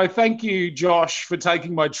truth, and I thank you, Josh, for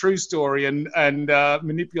taking my true story and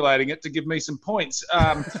manipulating it to give me some points.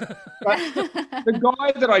 But the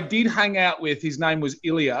guy that I did hang out with, his name was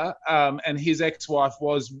Ilya, and his ex-wife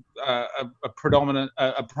was a prominent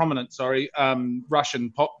Russian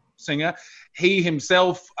pop singer. He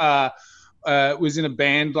himself was in a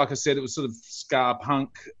band, like I said, it was sort of ska punk,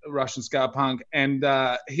 Russian ska punk, and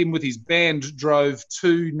him with his band drove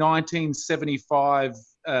two 1975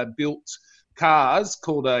 built cars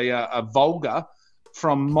called a Volga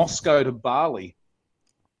from Moscow to Bali.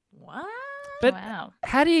 What? But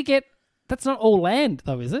how do you get? That's not all land,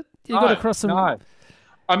 though, is it? You got to cross some. No.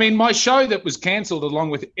 I mean, my show that was cancelled,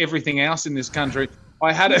 along with everything else in this country,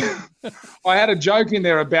 I had a joke in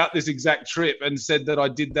there about this exact trip and said that I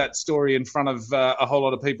did that story in front of a whole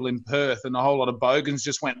lot of people in Perth, and a whole lot of bogans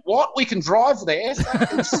just went, "What? We can drive there?"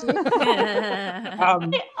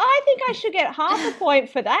 I think I should get half a point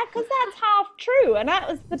for that, because that's half true, and that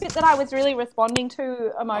was the bit that I was really responding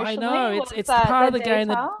to emotionally. I know, it's the part of the game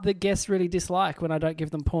that the guests really dislike when I don't give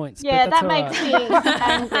them points. Yeah, but that makes me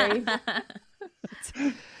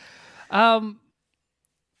angry.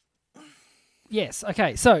 Yes,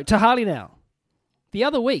 okay, so to Harley now. The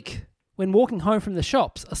other week, when walking home from the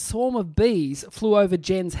shops, a swarm of bees flew over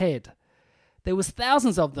Jen's head. There was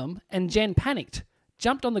thousands of them, and Jen panicked,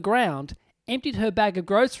 jumped on the ground, emptied her bag of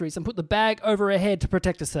groceries, and put the bag over her head to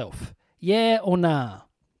protect herself. Yeah or nah?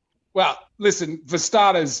 Well, listen, for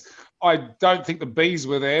starters, I don't think the bees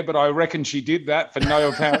were there, but I reckon she did that for no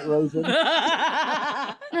apparent reason.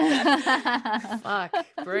 Fuck,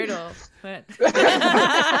 brutal. Right?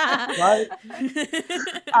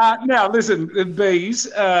 Now, listen, the bees,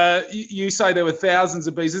 you say there were thousands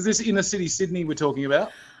of bees. Is this inner city Sydney we're talking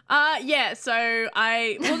about? Yeah, so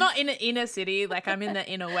not in the inner city, like I'm in the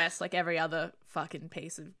inner west, like every other fucking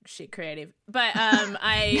piece of shit creative. But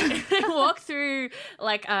I walked through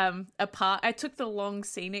like a park. I took the long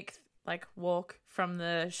scenic like walk from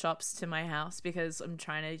the shops to my house because I'm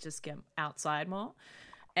trying to just get outside more.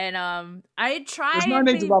 And I tried. There's no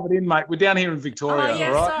need to rub it in, mate. We're down here in Victoria. Oh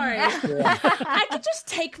yeah, all sorry. right? Yeah. I could just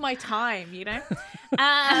take my time, you know.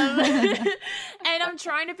 And I'm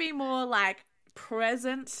trying to be more like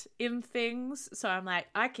present in things. So I'm like,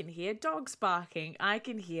 I can hear dogs barking. I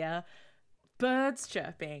can hear birds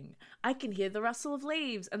chirping. I can hear the rustle of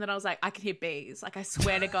leaves. And then I was like, I can hear bees. Like, I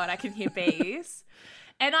swear to God, I can hear bees.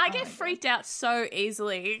 And I get freaked out so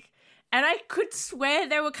easily. And I could swear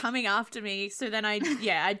they were coming after me. So then I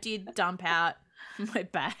did dump out my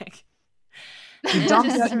bag. You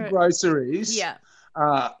dumped out your groceries. Yeah.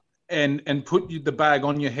 And put the bag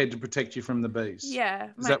on your head to protect you from the bees. Yeah.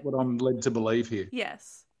 Is that what I'm led to believe here?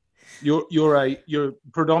 Yes. You're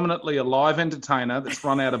predominantly a live entertainer that's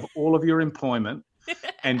run out of all of your employment,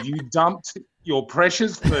 and you dumped your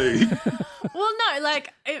precious food. Well, no,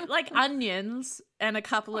 like onions and a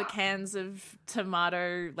couple of cans of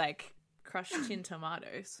tomato, like crushed tin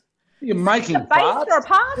tomatoes. You're making farts? Or a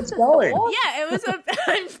pasta? What's going? Yeah, it was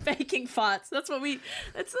I'm making farts. That's the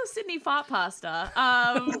Sydney fart pasta.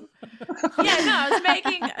 I was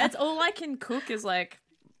making, it's all I can cook is like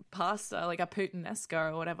pasta, like a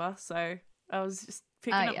puttanesca or whatever. So I was just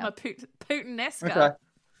picking up my puttanesca. Okay.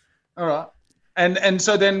 All right. And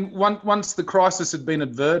so then once the crisis had been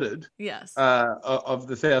averted, yes, of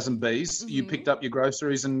the 1,000 bees, you picked up your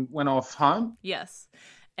groceries and went off home? Yes.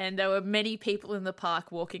 And there were many people in the park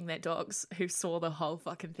walking their dogs who saw the whole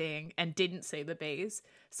fucking thing and didn't see the bees.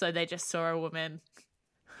 So they just saw a woman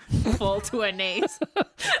fall to her knees,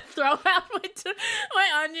 throw out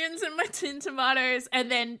my onions and my tin tomatoes, and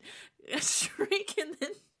then shriek, and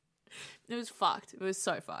then it was fucked. It was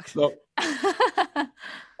so fucked. Look, I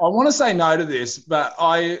want to say no to this, but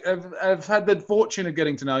I have had the fortune of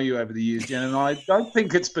getting to know you over the years, Jen, and I don't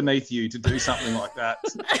think it's beneath you to do something like that.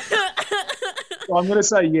 So I'm going to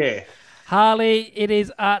say yeah. Harley, it is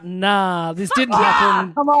nah. This didn't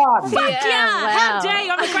happen. Come on. Fuck yeah! How wow. dare you?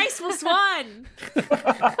 I'm a graceful swan.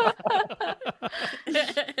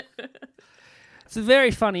 It's a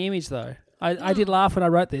very funny image, though. I did laugh when I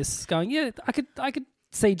wrote this, going, yeah, I could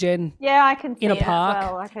see Jen. Yeah, I can see In a it as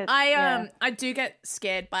park. well. I do get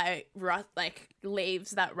scared by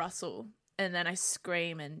leaves that rustle, and then I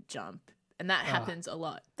scream and jump, and that happens a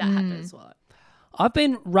lot. That happens a lot. I've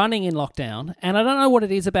been running in lockdown, and I don't know what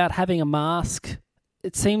it is about having a mask.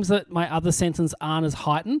 It seems that my other senses aren't as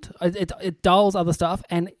heightened. It dulls other stuff,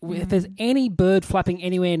 and if there's any bird flapping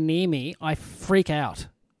anywhere near me, I freak out.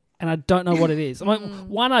 And I don't know what it is.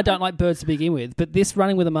 One, I don't like birds to begin with, but this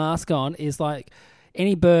running with a mask on is like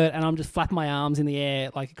any bird, and I'm just flapping my arms in the air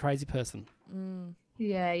like a crazy person.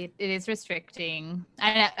 Yeah, it is restricting.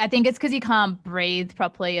 And I think it's because you can't breathe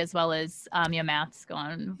properly as well as your mouth's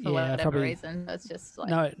gone for whatever probably. reason. It's just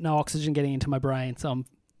like... No oxygen getting into my brain, so I'm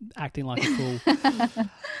acting like a fool.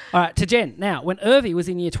 All right, to Jen. Now, when Irvi was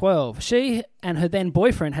in year 12, she and her then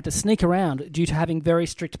boyfriend had to sneak around due to having very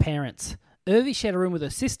strict parents. Irvi shared a room with her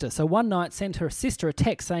sister, so one night sent her sister a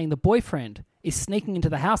text saying the boyfriend is sneaking into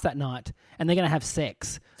the house that night and they're going to have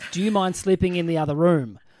sex. Do you mind sleeping in the other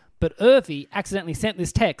room? But Irvi accidentally sent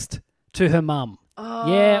this text to her mum.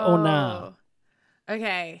 Yeah or nah?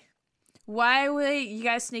 Okay. Why were you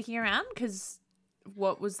guys sneaking around? Because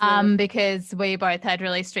what was the... because we both had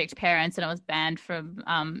really strict parents and I was banned from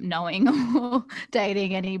knowing or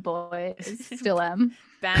dating any boys. Still am.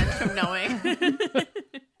 Banned from knowing.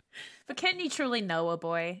 But can you truly know a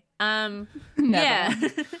boy? Never. Yeah.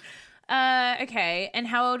 Okay. And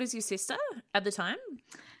how old is your sister at the time?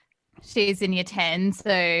 She's in year 10,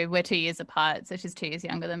 so we're 2 years apart. So she's 2 years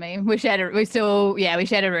younger than me. We shared a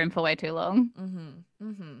room for way too long.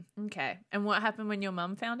 Okay. And what happened when your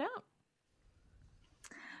mum found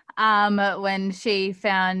out? When she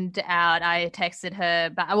found out, I texted her.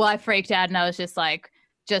 But I freaked out and I was just like,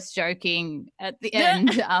 just joking at the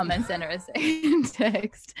end and sent her a second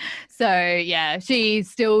text. So yeah, she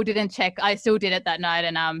still didn't check. I still did it that night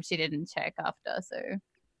and she didn't check after. So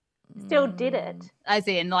Still did it. as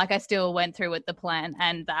in like I still went through with the plan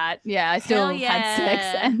and that. Yeah, I still had sex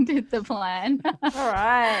and did the plan. All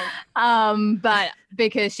right. But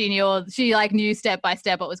because she knew step by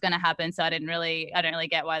step what was going to happen, so I don't really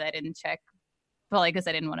get why they didn't check. Probably because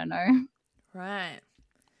they didn't want to know. Right.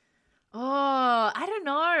 Oh, I don't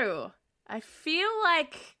know. I feel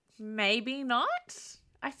like maybe not.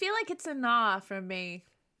 I feel like it's a nah from me.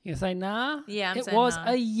 You say nah? Yeah, I'm it saying was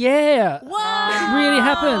nah. a yeah. Whoa! It really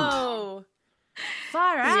happened.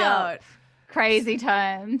 Far out. Crazy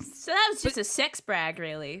times. So that was just a sex brag,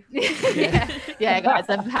 really. Yeah, guys,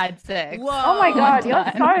 I've had sex. Whoa. Oh my God, you're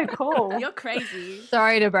so cool. You're crazy.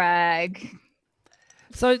 Sorry to brag.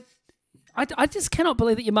 So I just cannot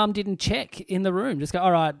believe that your mum didn't check in the room. Just go,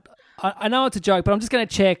 all right, I know it's a joke, but I'm just going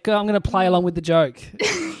to check. I'm going to play along with the joke.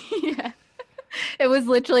 Yeah. It was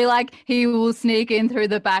literally like he will sneak in through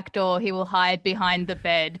the back door. He will hide behind the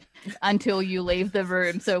bed until you leave the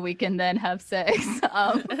room so we can then have sex.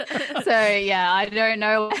 So, yeah, I don't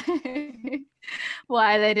know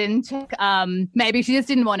why they didn't check. Maybe she just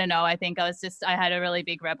didn't want to know. I think I had a really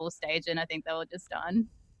big rebel stage and I think they were just done.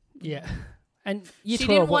 Yeah. And she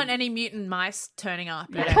didn't want any mutant mice turning up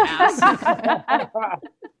at her house.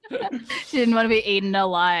 She didn't want to be eaten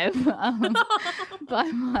alive by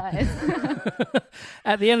mice.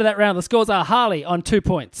 At the end of that round, the scores are Harley on 2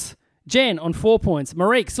 points, Jen on 4 points,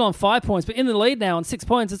 Marique still on 5 points, but in the lead now on 6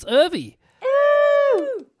 points, it's Irvi.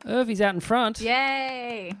 Irvi's out in front.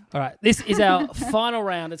 Yay. All right, this is our final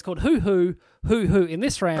round. It's called Who. In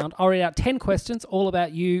this round, I'll read out 10 questions all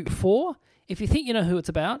about you four. If you think you know who it's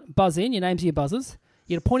about, buzz in. Your names are your buzzers.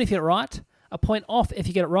 You get a point if you get it right, a point off if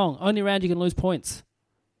you get it wrong. Only round you can lose points.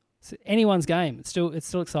 It's anyone's game. It's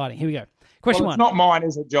still exciting. Here we go. Question one. It's not mine,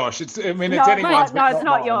 is it, Josh? It's anyone's. No, it's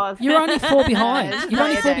not yours. You're only 4 behind. You're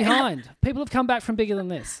only 4 behind. People have come back from bigger than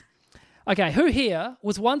this. Okay, who here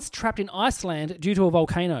was once trapped in Iceland due to a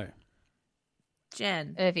volcano?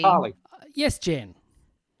 Jen. Irvi. Harley. Yes, Jen.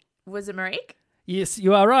 Was it Marique? Yes,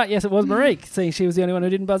 you are right. Yes, it was Marique. Seeing she was the only one who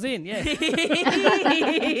didn't buzz in. Yeah.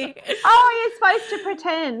 Oh, you're supposed to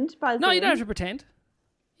pretend, buzz No, in. you don't have to pretend.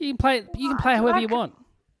 You can play. You can play however you want.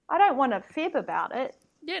 I don't want to fib about it.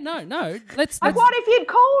 Yeah, no. Let's. Like, what if you'd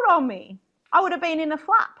called on me? I would have been in a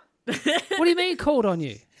flap. What do you mean called on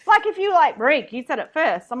you? Like if you Rick, you said it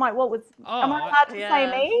first. I'm like, what was? Am I allowed to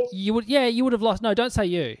say me? You would. Yeah, you would have lost. No, don't say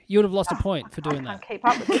you. You would have lost a point for doing I that. can't keep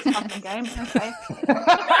up with this fucking game. Okay.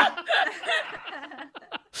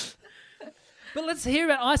 But let's hear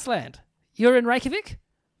about Iceland. You're in Reykjavik?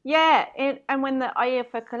 Yeah, and when the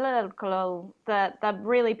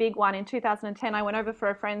really big one in 2010, I went over for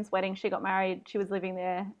a friend's wedding. She got married. She was living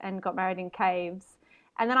there and got married in caves.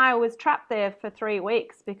 And then I was trapped there for 3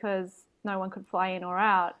 weeks because no one could fly in or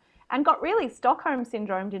out, and got really Stockholm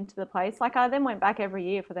syndromed into the place. Like, I then went back every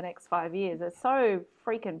year for the next 5 years. It's so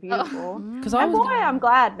freaking beautiful. And boy, I'm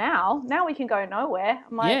glad now. Now we can go nowhere.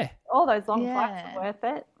 I'm like, all those long flights are worth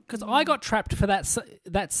it. Because I got trapped for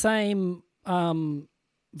that same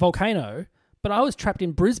volcano, but I was trapped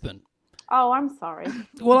in Brisbane. Oh, I'm sorry.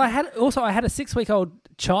 Well, I had a 6-week-old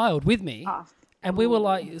child with me, and we were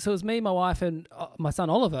like, so it was me, my wife, and my son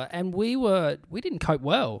Oliver, and we didn't cope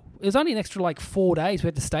well. It was only an extra 4 days we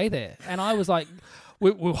had to stay there, and I was like,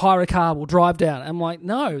 we'll hire a car, we'll drive down. I'm like,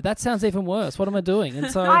 no, that sounds even worse. What am I doing? And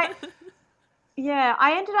so.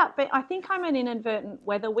 I ended up, I think I'm an inadvertent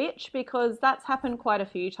weather witch, because that's happened quite a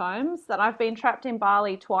few times, that I've been trapped in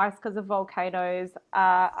Bali twice because of volcanoes.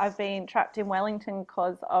 I've been trapped in Wellington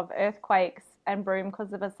because of earthquakes, and Broome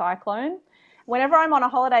because of a cyclone. Whenever I'm on a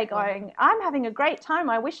holiday going, I'm having a great time,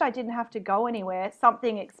 I wish I didn't have to go anywhere,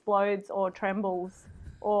 something explodes or trembles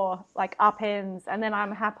or upends, and then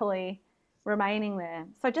I'm happily remaining there.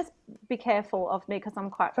 So just be careful of me, because I'm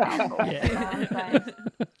quite powerful.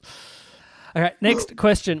 Okay, next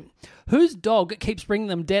question. Whose dog keeps bringing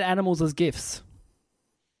them dead animals as gifts?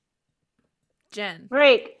 Jen.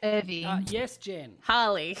 Rick. Irvy. Yes, Jen.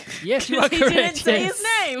 Harley. Yes, you are correct. He didn't say his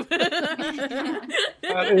name.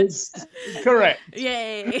 That is correct.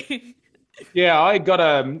 Yay. Yeah, I got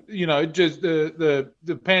just the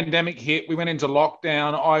pandemic hit. We went into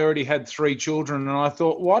lockdown. I already had 3 children, and I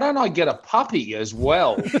thought, why don't I get a puppy as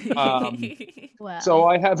well? Wow. So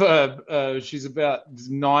I have she's about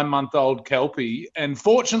 9-month-old Kelpie, and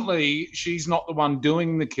fortunately, she's not the one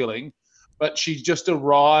doing the killing, but she just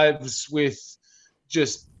arrives with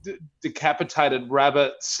just decapitated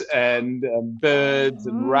rabbits and birds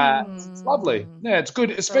and rats. It's lovely. Yeah, it's good,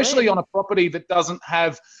 especially on a property that doesn't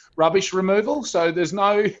have rubbish removal, so there's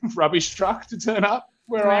no rubbish truck to turn up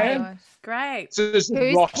where I am. Great. So there's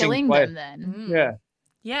who's killing them then? Yeah.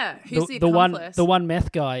 Yeah, who's the one? The one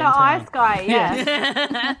meth guy. The ice guy.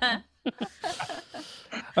 Yeah.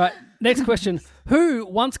 All right. Next question. Who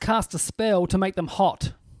once cast a spell to make them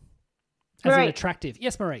hot? As in attractive.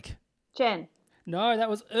 Yes, Marique. Jen. No,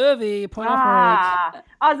 that was Irvy. Point off, Marique.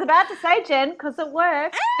 I was about to say Jen, because it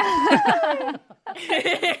worked.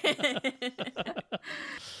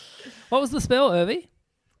 What was the spell, Irvy?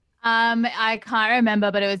 I can't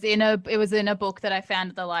remember, but it was in a book that I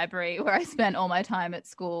found at the library where I spent all my time at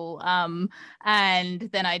school. And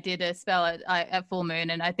then I did a spell at full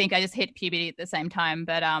moon, and I think I just hit puberty at the same time.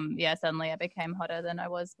 But suddenly I became hotter than I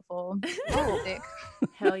was before.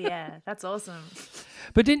 Hell yeah, that's awesome.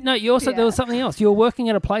 But there was something else. You were working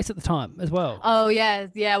at a place at the time as well. Oh yeah.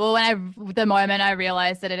 Well, the moment I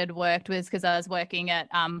realized that it had worked was because I was working at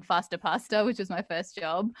Faster Pasta, which was my first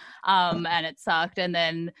job, and it sucked. And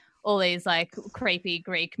then all these creepy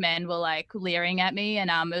Greek men were leering at me,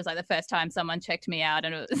 and it was the first time someone checked me out,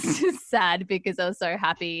 and it was just sad because I was so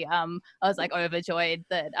happy. I was overjoyed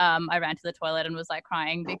that I ran to the toilet and was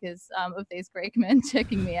crying because of these Greek men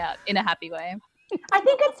checking me out in a happy way. I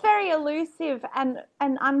think it's very elusive and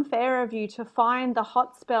unfair of you to find the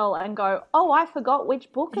hot spell and go, oh, I forgot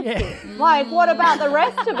which book it's in. What about the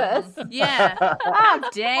rest of us? Yeah. How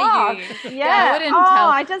dare you? Yeah.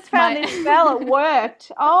 I just found this spell. It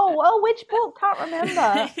worked. Oh, well, which book? Can't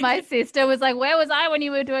remember. My sister was like, where was I when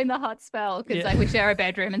you were doing the hot spell? Because we share a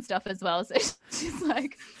bedroom and stuff as well. So she's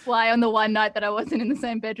like, why on the one night that I wasn't in the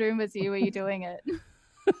same bedroom as you were you doing it?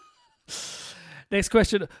 Next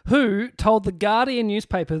question. Who told the Guardian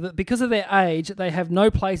newspaper that because of their age, they have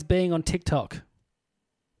no place being on TikTok?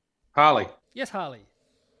 Harley. Yes, Harley.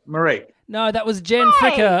 Marie. No, that was Jen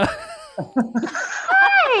Fricker.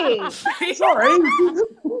 Hey! Sorry.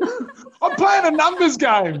 I'm playing a numbers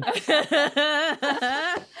game.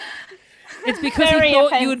 It's because he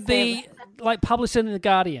thought you would be published in the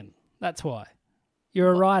Guardian. That's why.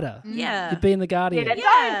 You're a writer. Yeah. You'd be in the Guardian.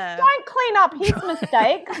 Yeah, don't clean up his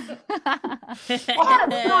mistakes. That's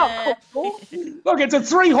not cool. Look, it's a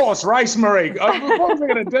 3-horse race, Marie. What am I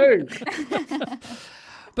going to do?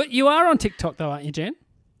 But you are on TikTok, though, aren't you, Jen?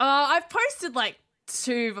 I've posted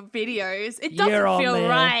 2 videos. It doesn't feel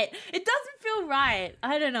right. It doesn't feel right.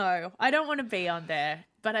 I don't know. I don't want to be on there.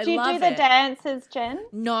 But I love it. Do you do the dances, Jen?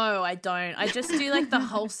 No, I don't. I just do the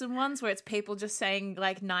wholesome ones where it's people just saying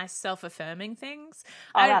nice self-affirming things.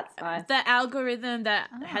 Oh, that's nice. The algorithm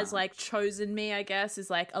that has chosen me, I guess,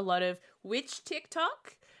 is a lot of witch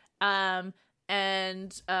TikTok, and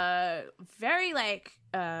very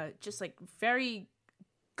very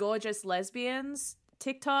gorgeous lesbians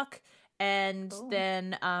TikTok, and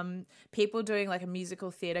then people doing like a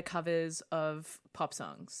musical theater covers of pop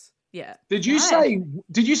songs. Yeah. Did you say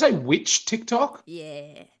which TikTok?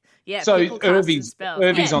 Yeah. Yeah. So people cast and Irvy's spell.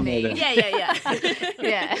 on there then. Yeah.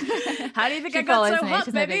 Yeah. How do you think She I got so follows me. hot,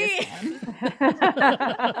 She's my baby? biggest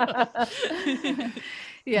fan.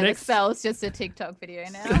 Yeah, Next. the spell's just a TikTok video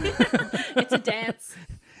now. It's a dance.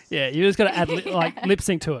 Yeah, you just got to add lip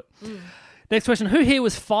sync to it. Next question. Who here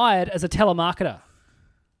was fired as a telemarketer?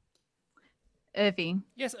 Irvy.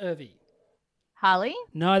 Yes, Irvy. Harley?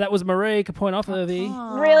 No, that was Marie. Could point off Irvy.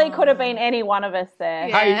 Really could have been any one of us there.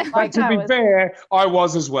 Yeah. Hey, Like, to that be was- fair, I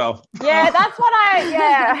was as well. Yeah, that's what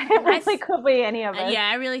it really could be any of us.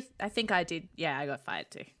 Yeah, I think I did. Yeah, I got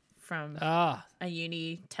fired too from a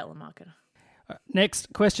uni telemarketer.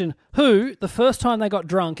 Next question. Who, the first time they got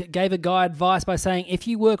drunk, gave a guy advice by saying, if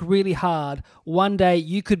you work really hard, one day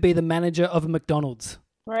you could be the manager of a McDonald's?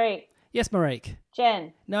 Marie, Yes, Marique.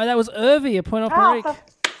 Jen. No, that was Irvy. A point off Oh, Marique.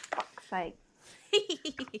 for fuck's sake.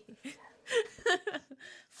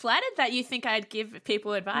 Flattered that you think I'd give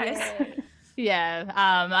people advice. Yeah.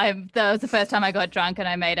 That was the first time I got drunk and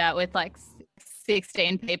I made out with like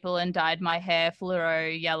 16 people and dyed my hair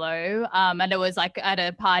fluoro yellow. And it was like at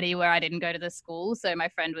a party where I didn't go to the school. So my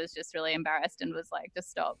friend was just really embarrassed and was like, just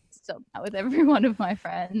stop that with every one of my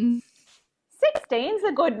friends. 16's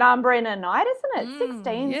a good number in a night, isn't it?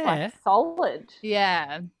 16's yeah. like solid.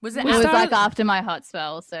 Yeah. Was It it? was At, like after my hot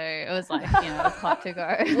spell. So it was like, it was hot to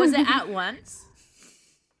go. was it at once?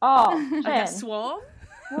 Oh, Like Jen. a swarm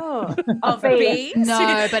Oh, of bees. bees?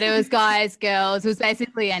 No, but it was guys, girls. It was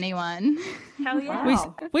basically anyone. Hell yeah.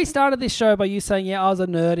 We started this show by you saying, yeah, I was a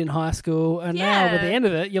nerd in high school. And now at the end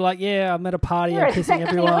of it, you're like, yeah, I'm at a party, You're I'm a kissing sexy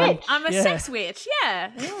everyone. witch. I'm a Yeah. sex witch.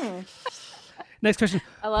 Yeah. Next question.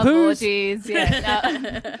 I love Who's- orgies.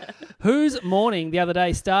 Yeah. Whose morning the other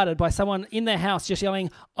day started by someone in their house just yelling,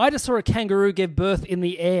 I just saw a kangaroo give birth in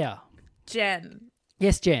the air? Jen.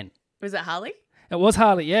 Yes, Jen. Was it Harley? It was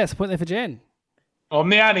Harley, yes. Point there for Jen. I'm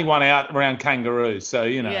the only one out around kangaroos, so,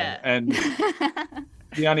 you know, Yeah. and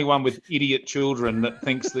the only one with idiot children that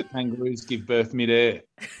thinks that kangaroos give birth midair.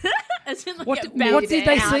 As in like What a did- what did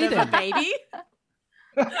they out see of then? a baby?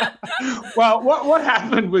 Well, what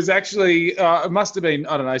happened was actually, it must have been,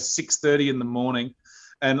 I don't know, 6:30 in the morning.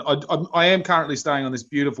 And I am currently staying on this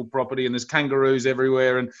beautiful property and there's kangaroos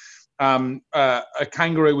everywhere. And a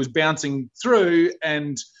kangaroo was bouncing through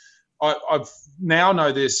and I've now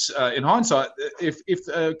know this in hindsight, if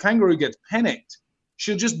a kangaroo gets panicked,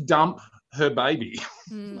 she'll just dump her baby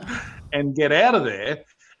and get out of there.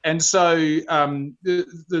 And so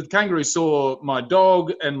the kangaroo saw my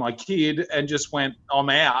dog and my kid and just went, I'm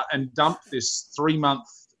out, and dumped this 3-month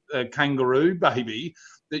kangaroo baby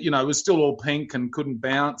that, you know, was still all pink and couldn't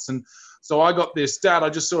bounce. And so I got this, Dad, I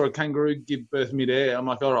just saw a kangaroo give birth midair. I'm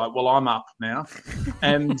like, all right, well, I'm up now.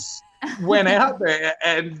 And went out there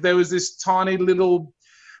and there was this tiny little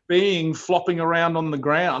being flopping around on the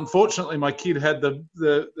ground. Fortunately, my kid had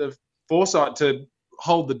the foresight to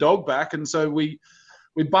hold the dog back. And so we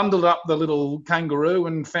bundled up the little kangaroo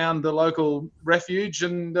and found the local refuge.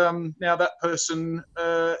 And now that person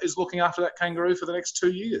is looking after that kangaroo for the next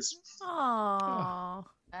 2 years. Oh.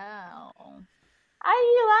 Wow. Are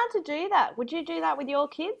you allowed to do that? Would you do that with your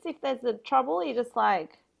kids if there's a trouble? You just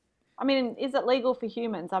like, I mean, is it legal for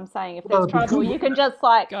humans? I'm saying if there's trouble, you can just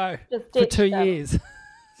like Go just for ditch 2 them. ye's.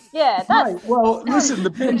 Yeah, that's Right, well, listen,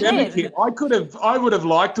 the pandemic hit. I would have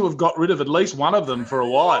liked to have got rid of at least one of them for a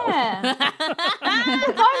while. yeah.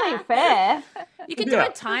 It's only fair. You can Yeah. do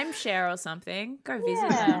a timeshare or something. Go visit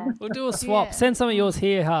Yeah. them. We'll do a swap. Yeah. Send some of yours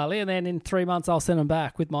here, Harley, and then in 3 months I'll send them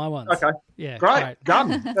back with my ones. Okay, Yeah. great, done.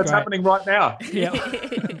 That's Great. happening right now. Yeah.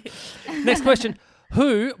 Next question.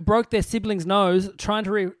 Who broke their sibling's nose trying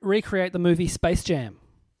to recreate the movie Space Jam?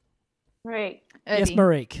 Right. Yes, Irvy.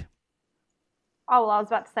 Marique. Oh, well, I was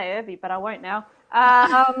about to say Irvy, but I won't now.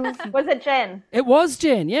 Was it Jen? It was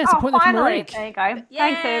Jen. Yes, a Oh, point there for finally. Marique. There you go.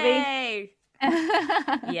 Thanks, Irvy.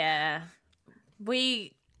 Yay! Yeah.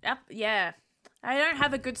 Yeah. I don't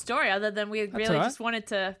have a good story other than we really all right. just wanted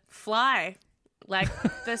to fly like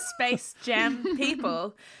the Space Jam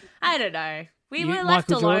people. I don't know. We You, were left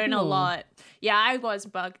Michael alone Jordan, a or- lot. Yeah, I was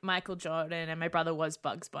Michael Jordan and my brother was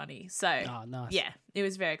Bugs Bunny. So, Oh, nice. yeah, it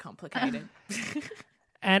was very complicated.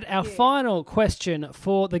 And our final question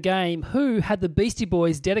for the game. Who had the Beastie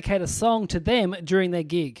Boys dedicate a song to them during their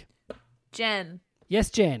gig? Jen,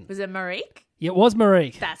 Yes, Jen. was it Marique? It was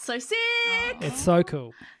Marique. That's so sick. It's so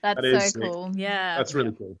cool. That's That is so sick. cool. Yeah. That's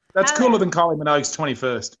really cool. That's cooler than Kylie Minogue's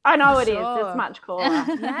 21st. I know it is. Sure. It's much cooler.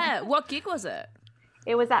 Yeah. What gig was it?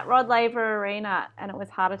 It was at Rod Laver Arena and it was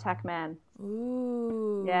Heart Attack Man.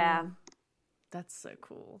 Ooh. Yeah. That's so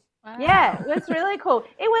cool. Wow. Yeah, it was really cool.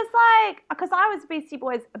 It was like, because I was Beastie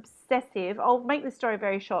Boys obsessive. I'll make this story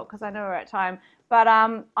very short because I know we're at time. But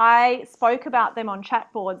I spoke about them on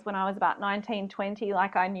chat boards when I was about 19, 20,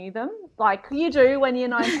 like I knew them. Like you do when you're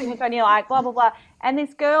 19 and 20, you're like, blah, blah, blah. And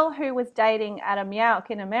this girl who was dating Adam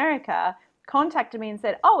Yauch in America contacted me and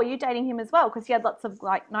said, oh, are you dating him as well? Because he had lots of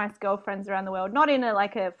like nice girlfriends around the world, not in a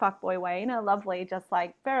like a fuckboy way, in a lovely, just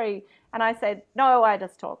like very. And I said, no, I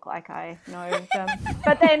just talk like I know them.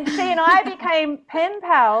 But then she and I became pen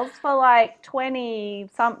pals for like 20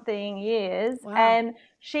 something years. Wow. And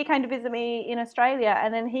she came to visit me in Australia,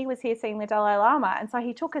 and then he was here seeing the Dalai Lama, and so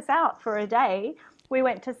he took us out for a day. We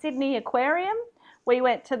went to Sydney Aquarium. We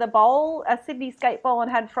went to the bowl, a Sydney skate bowl,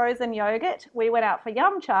 and had frozen yogurt. We went out for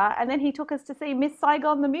Yum Cha, and then he took us to see Miss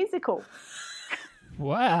Saigon the musical.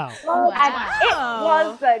 Wow. And it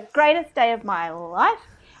was the greatest day of my life.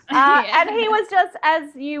 And he was just,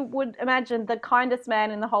 as you would imagine, the kindest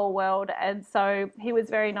man in the whole world. And so he was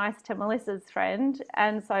very nice to Melissa's friend.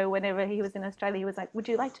 And so whenever he was in Australia, he was like, would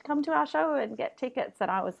you like to come to our show and get tickets?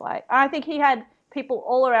 And I was like, I think he had people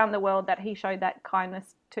all around the world that he showed that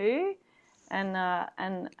kindness to.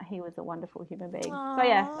 And he was a wonderful human being. Aww. So,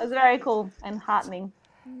 yeah, it was very cool and heartening.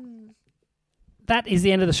 That is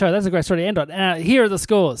the end of the show. That's a great story to end on. Here are the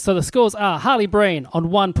scores. So the scores are Harley Breen on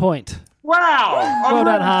 1 point. Wow! Well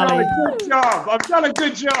done, I've Harley. done a good job. I've done a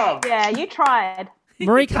good job. Yeah, you tried.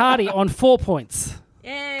 Marique Hardy on 4 points.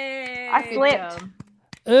 Yay! I slipped.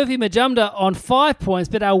 Urvi Majumdar on 5 points,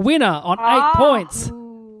 but our winner on 8 points.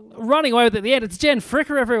 Running away with it at the end, it's Jen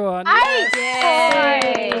Fricker, everyone.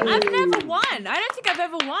 Yay! I've never won. I don't think I've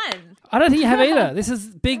ever won. I don't think you have either. This is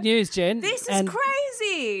big news, Jen. This is and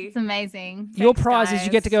crazy. It's amazing. your Thanks, prize is guys.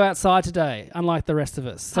 you get to go outside today, unlike the rest of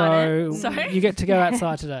us. So Pardon? Sorry? you get to go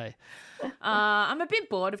outside today. I'm a bit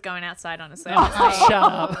bored of going outside, honestly. Shut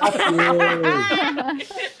up.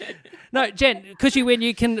 No, Jen, because you win,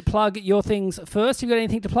 you can plug your things first. You got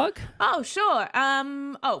anything to plug? Oh, sure.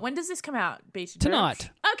 When does this come out, Beach?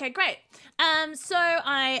 Tonight. Okay, great. So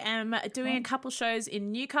I am doing a couple shows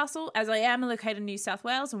in Newcastle, as I am located in New South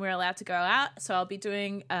Wales and we're allowed to go out. So I'll be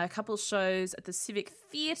doing a couple shows at the Civic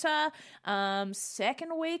Theatre,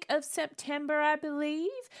 second week of September, I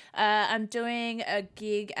believe. I'm doing a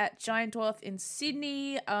gig at Giant Dwarf in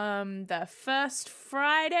Sydney, the first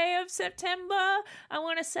Friday of September, I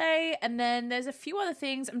want to say. And then there's a few other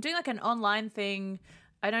things. I'm doing like an online thing.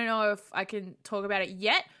 I don't know if I can talk about it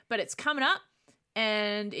yet, but it's coming up.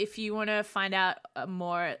 And if you want to find out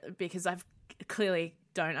more, because I've clearly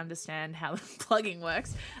don't understand how plugging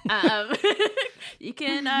works, you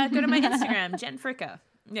can go to my Instagram, Jen Fricker.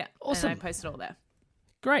 Yeah, awesome. And I post it all there.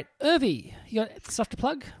 Great. Urvi, you got stuff to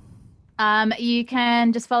plug? You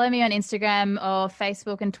can just follow me on Instagram or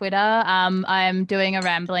Facebook and Twitter. I'm doing a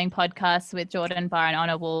rambling podcast with Jordan Barr and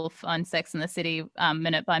Honor Wolf on Sex and the City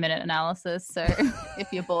minute by minute analysis. So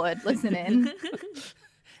if you're bored, listen in.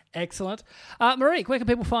 Excellent. Marique, where can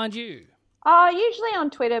people find you? Usually on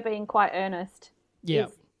Twitter, being quite earnest. Yeah.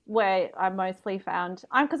 Is where I'm mostly found.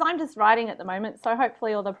 Because I'm just writing at the moment, so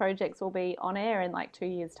hopefully all the projects will be on air in like 2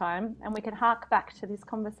 years' time, and we can hark back to this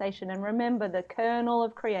conversation and remember the kernel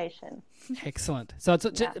of creation. Excellent. So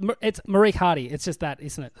it's Marique Hardy. It's just that,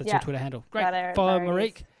 isn't it? That's your Twitter handle. Great. Follow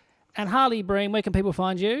Marique. And Harley Breen, where can people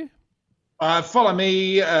find you? Follow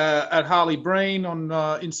me at Harley Breen on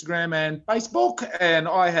Instagram and Facebook, and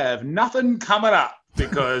I have nothing coming up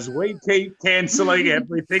because we keep cancelling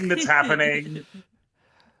everything that's happening.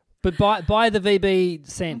 But buy the VB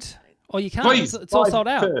scent. Or you can't. Please, it's all sold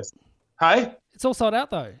out. First. Hey? It's all sold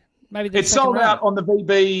out, though. Maybe it's sold out on the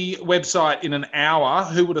VB website in an hour.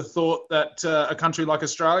 Who would have thought that a country like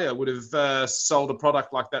Australia would have sold a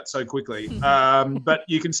product like that so quickly? But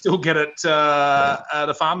you can still get it at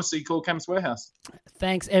a pharmacy called Chemist Warehouse.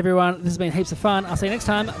 Thanks, everyone. This has been heaps of fun. I'll see you next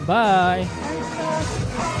time. Bye.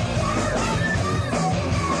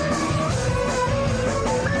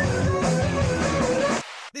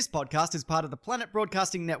 This podcast is part of the Planet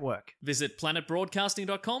Broadcasting Network. Visit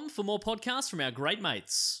planetbroadcasting.com for more podcasts from our great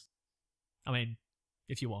mates. I mean,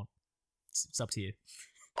 if you want. It's up to you.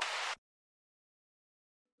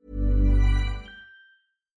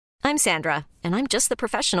 I'm Sandra, and I'm just the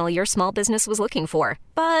professional your small business was looking for.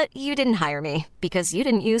 But you didn't hire me because you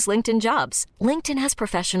didn't use LinkedIn Jobs. LinkedIn has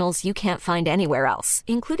professionals you can't find anywhere else,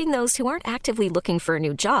 including those who aren't actively looking for a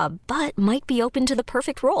new job, but might be open to the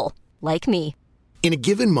perfect role, like me. In a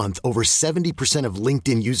given month, over 70% of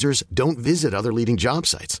LinkedIn users don't visit other leading job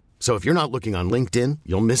sites. So if you're not looking on LinkedIn,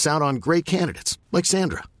 you'll miss out on great candidates like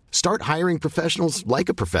Sandra. Start hiring professionals like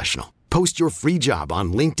a professional. Post your free job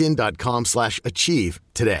on linkedin.com/achieve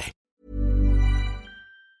today.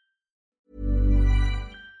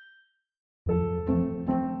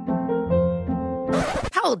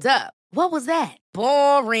 Hold up. What was that?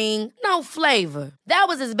 Boring. No flavor. That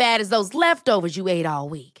was as bad as those leftovers you ate all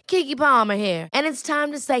week. Keke Palmer here, and it's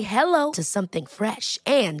time to say hello to something fresh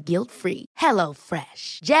and guilt-free. Hello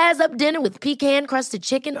Fresh. Jazz up dinner with pecan-crusted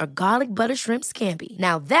chicken or garlic butter shrimp scampi.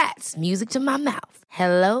 Now that's music to my mouth.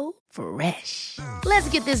 Hello Fresh. Let's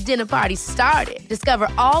get this dinner party started. Discover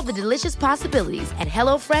all the delicious possibilities at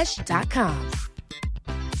HelloFresh.com.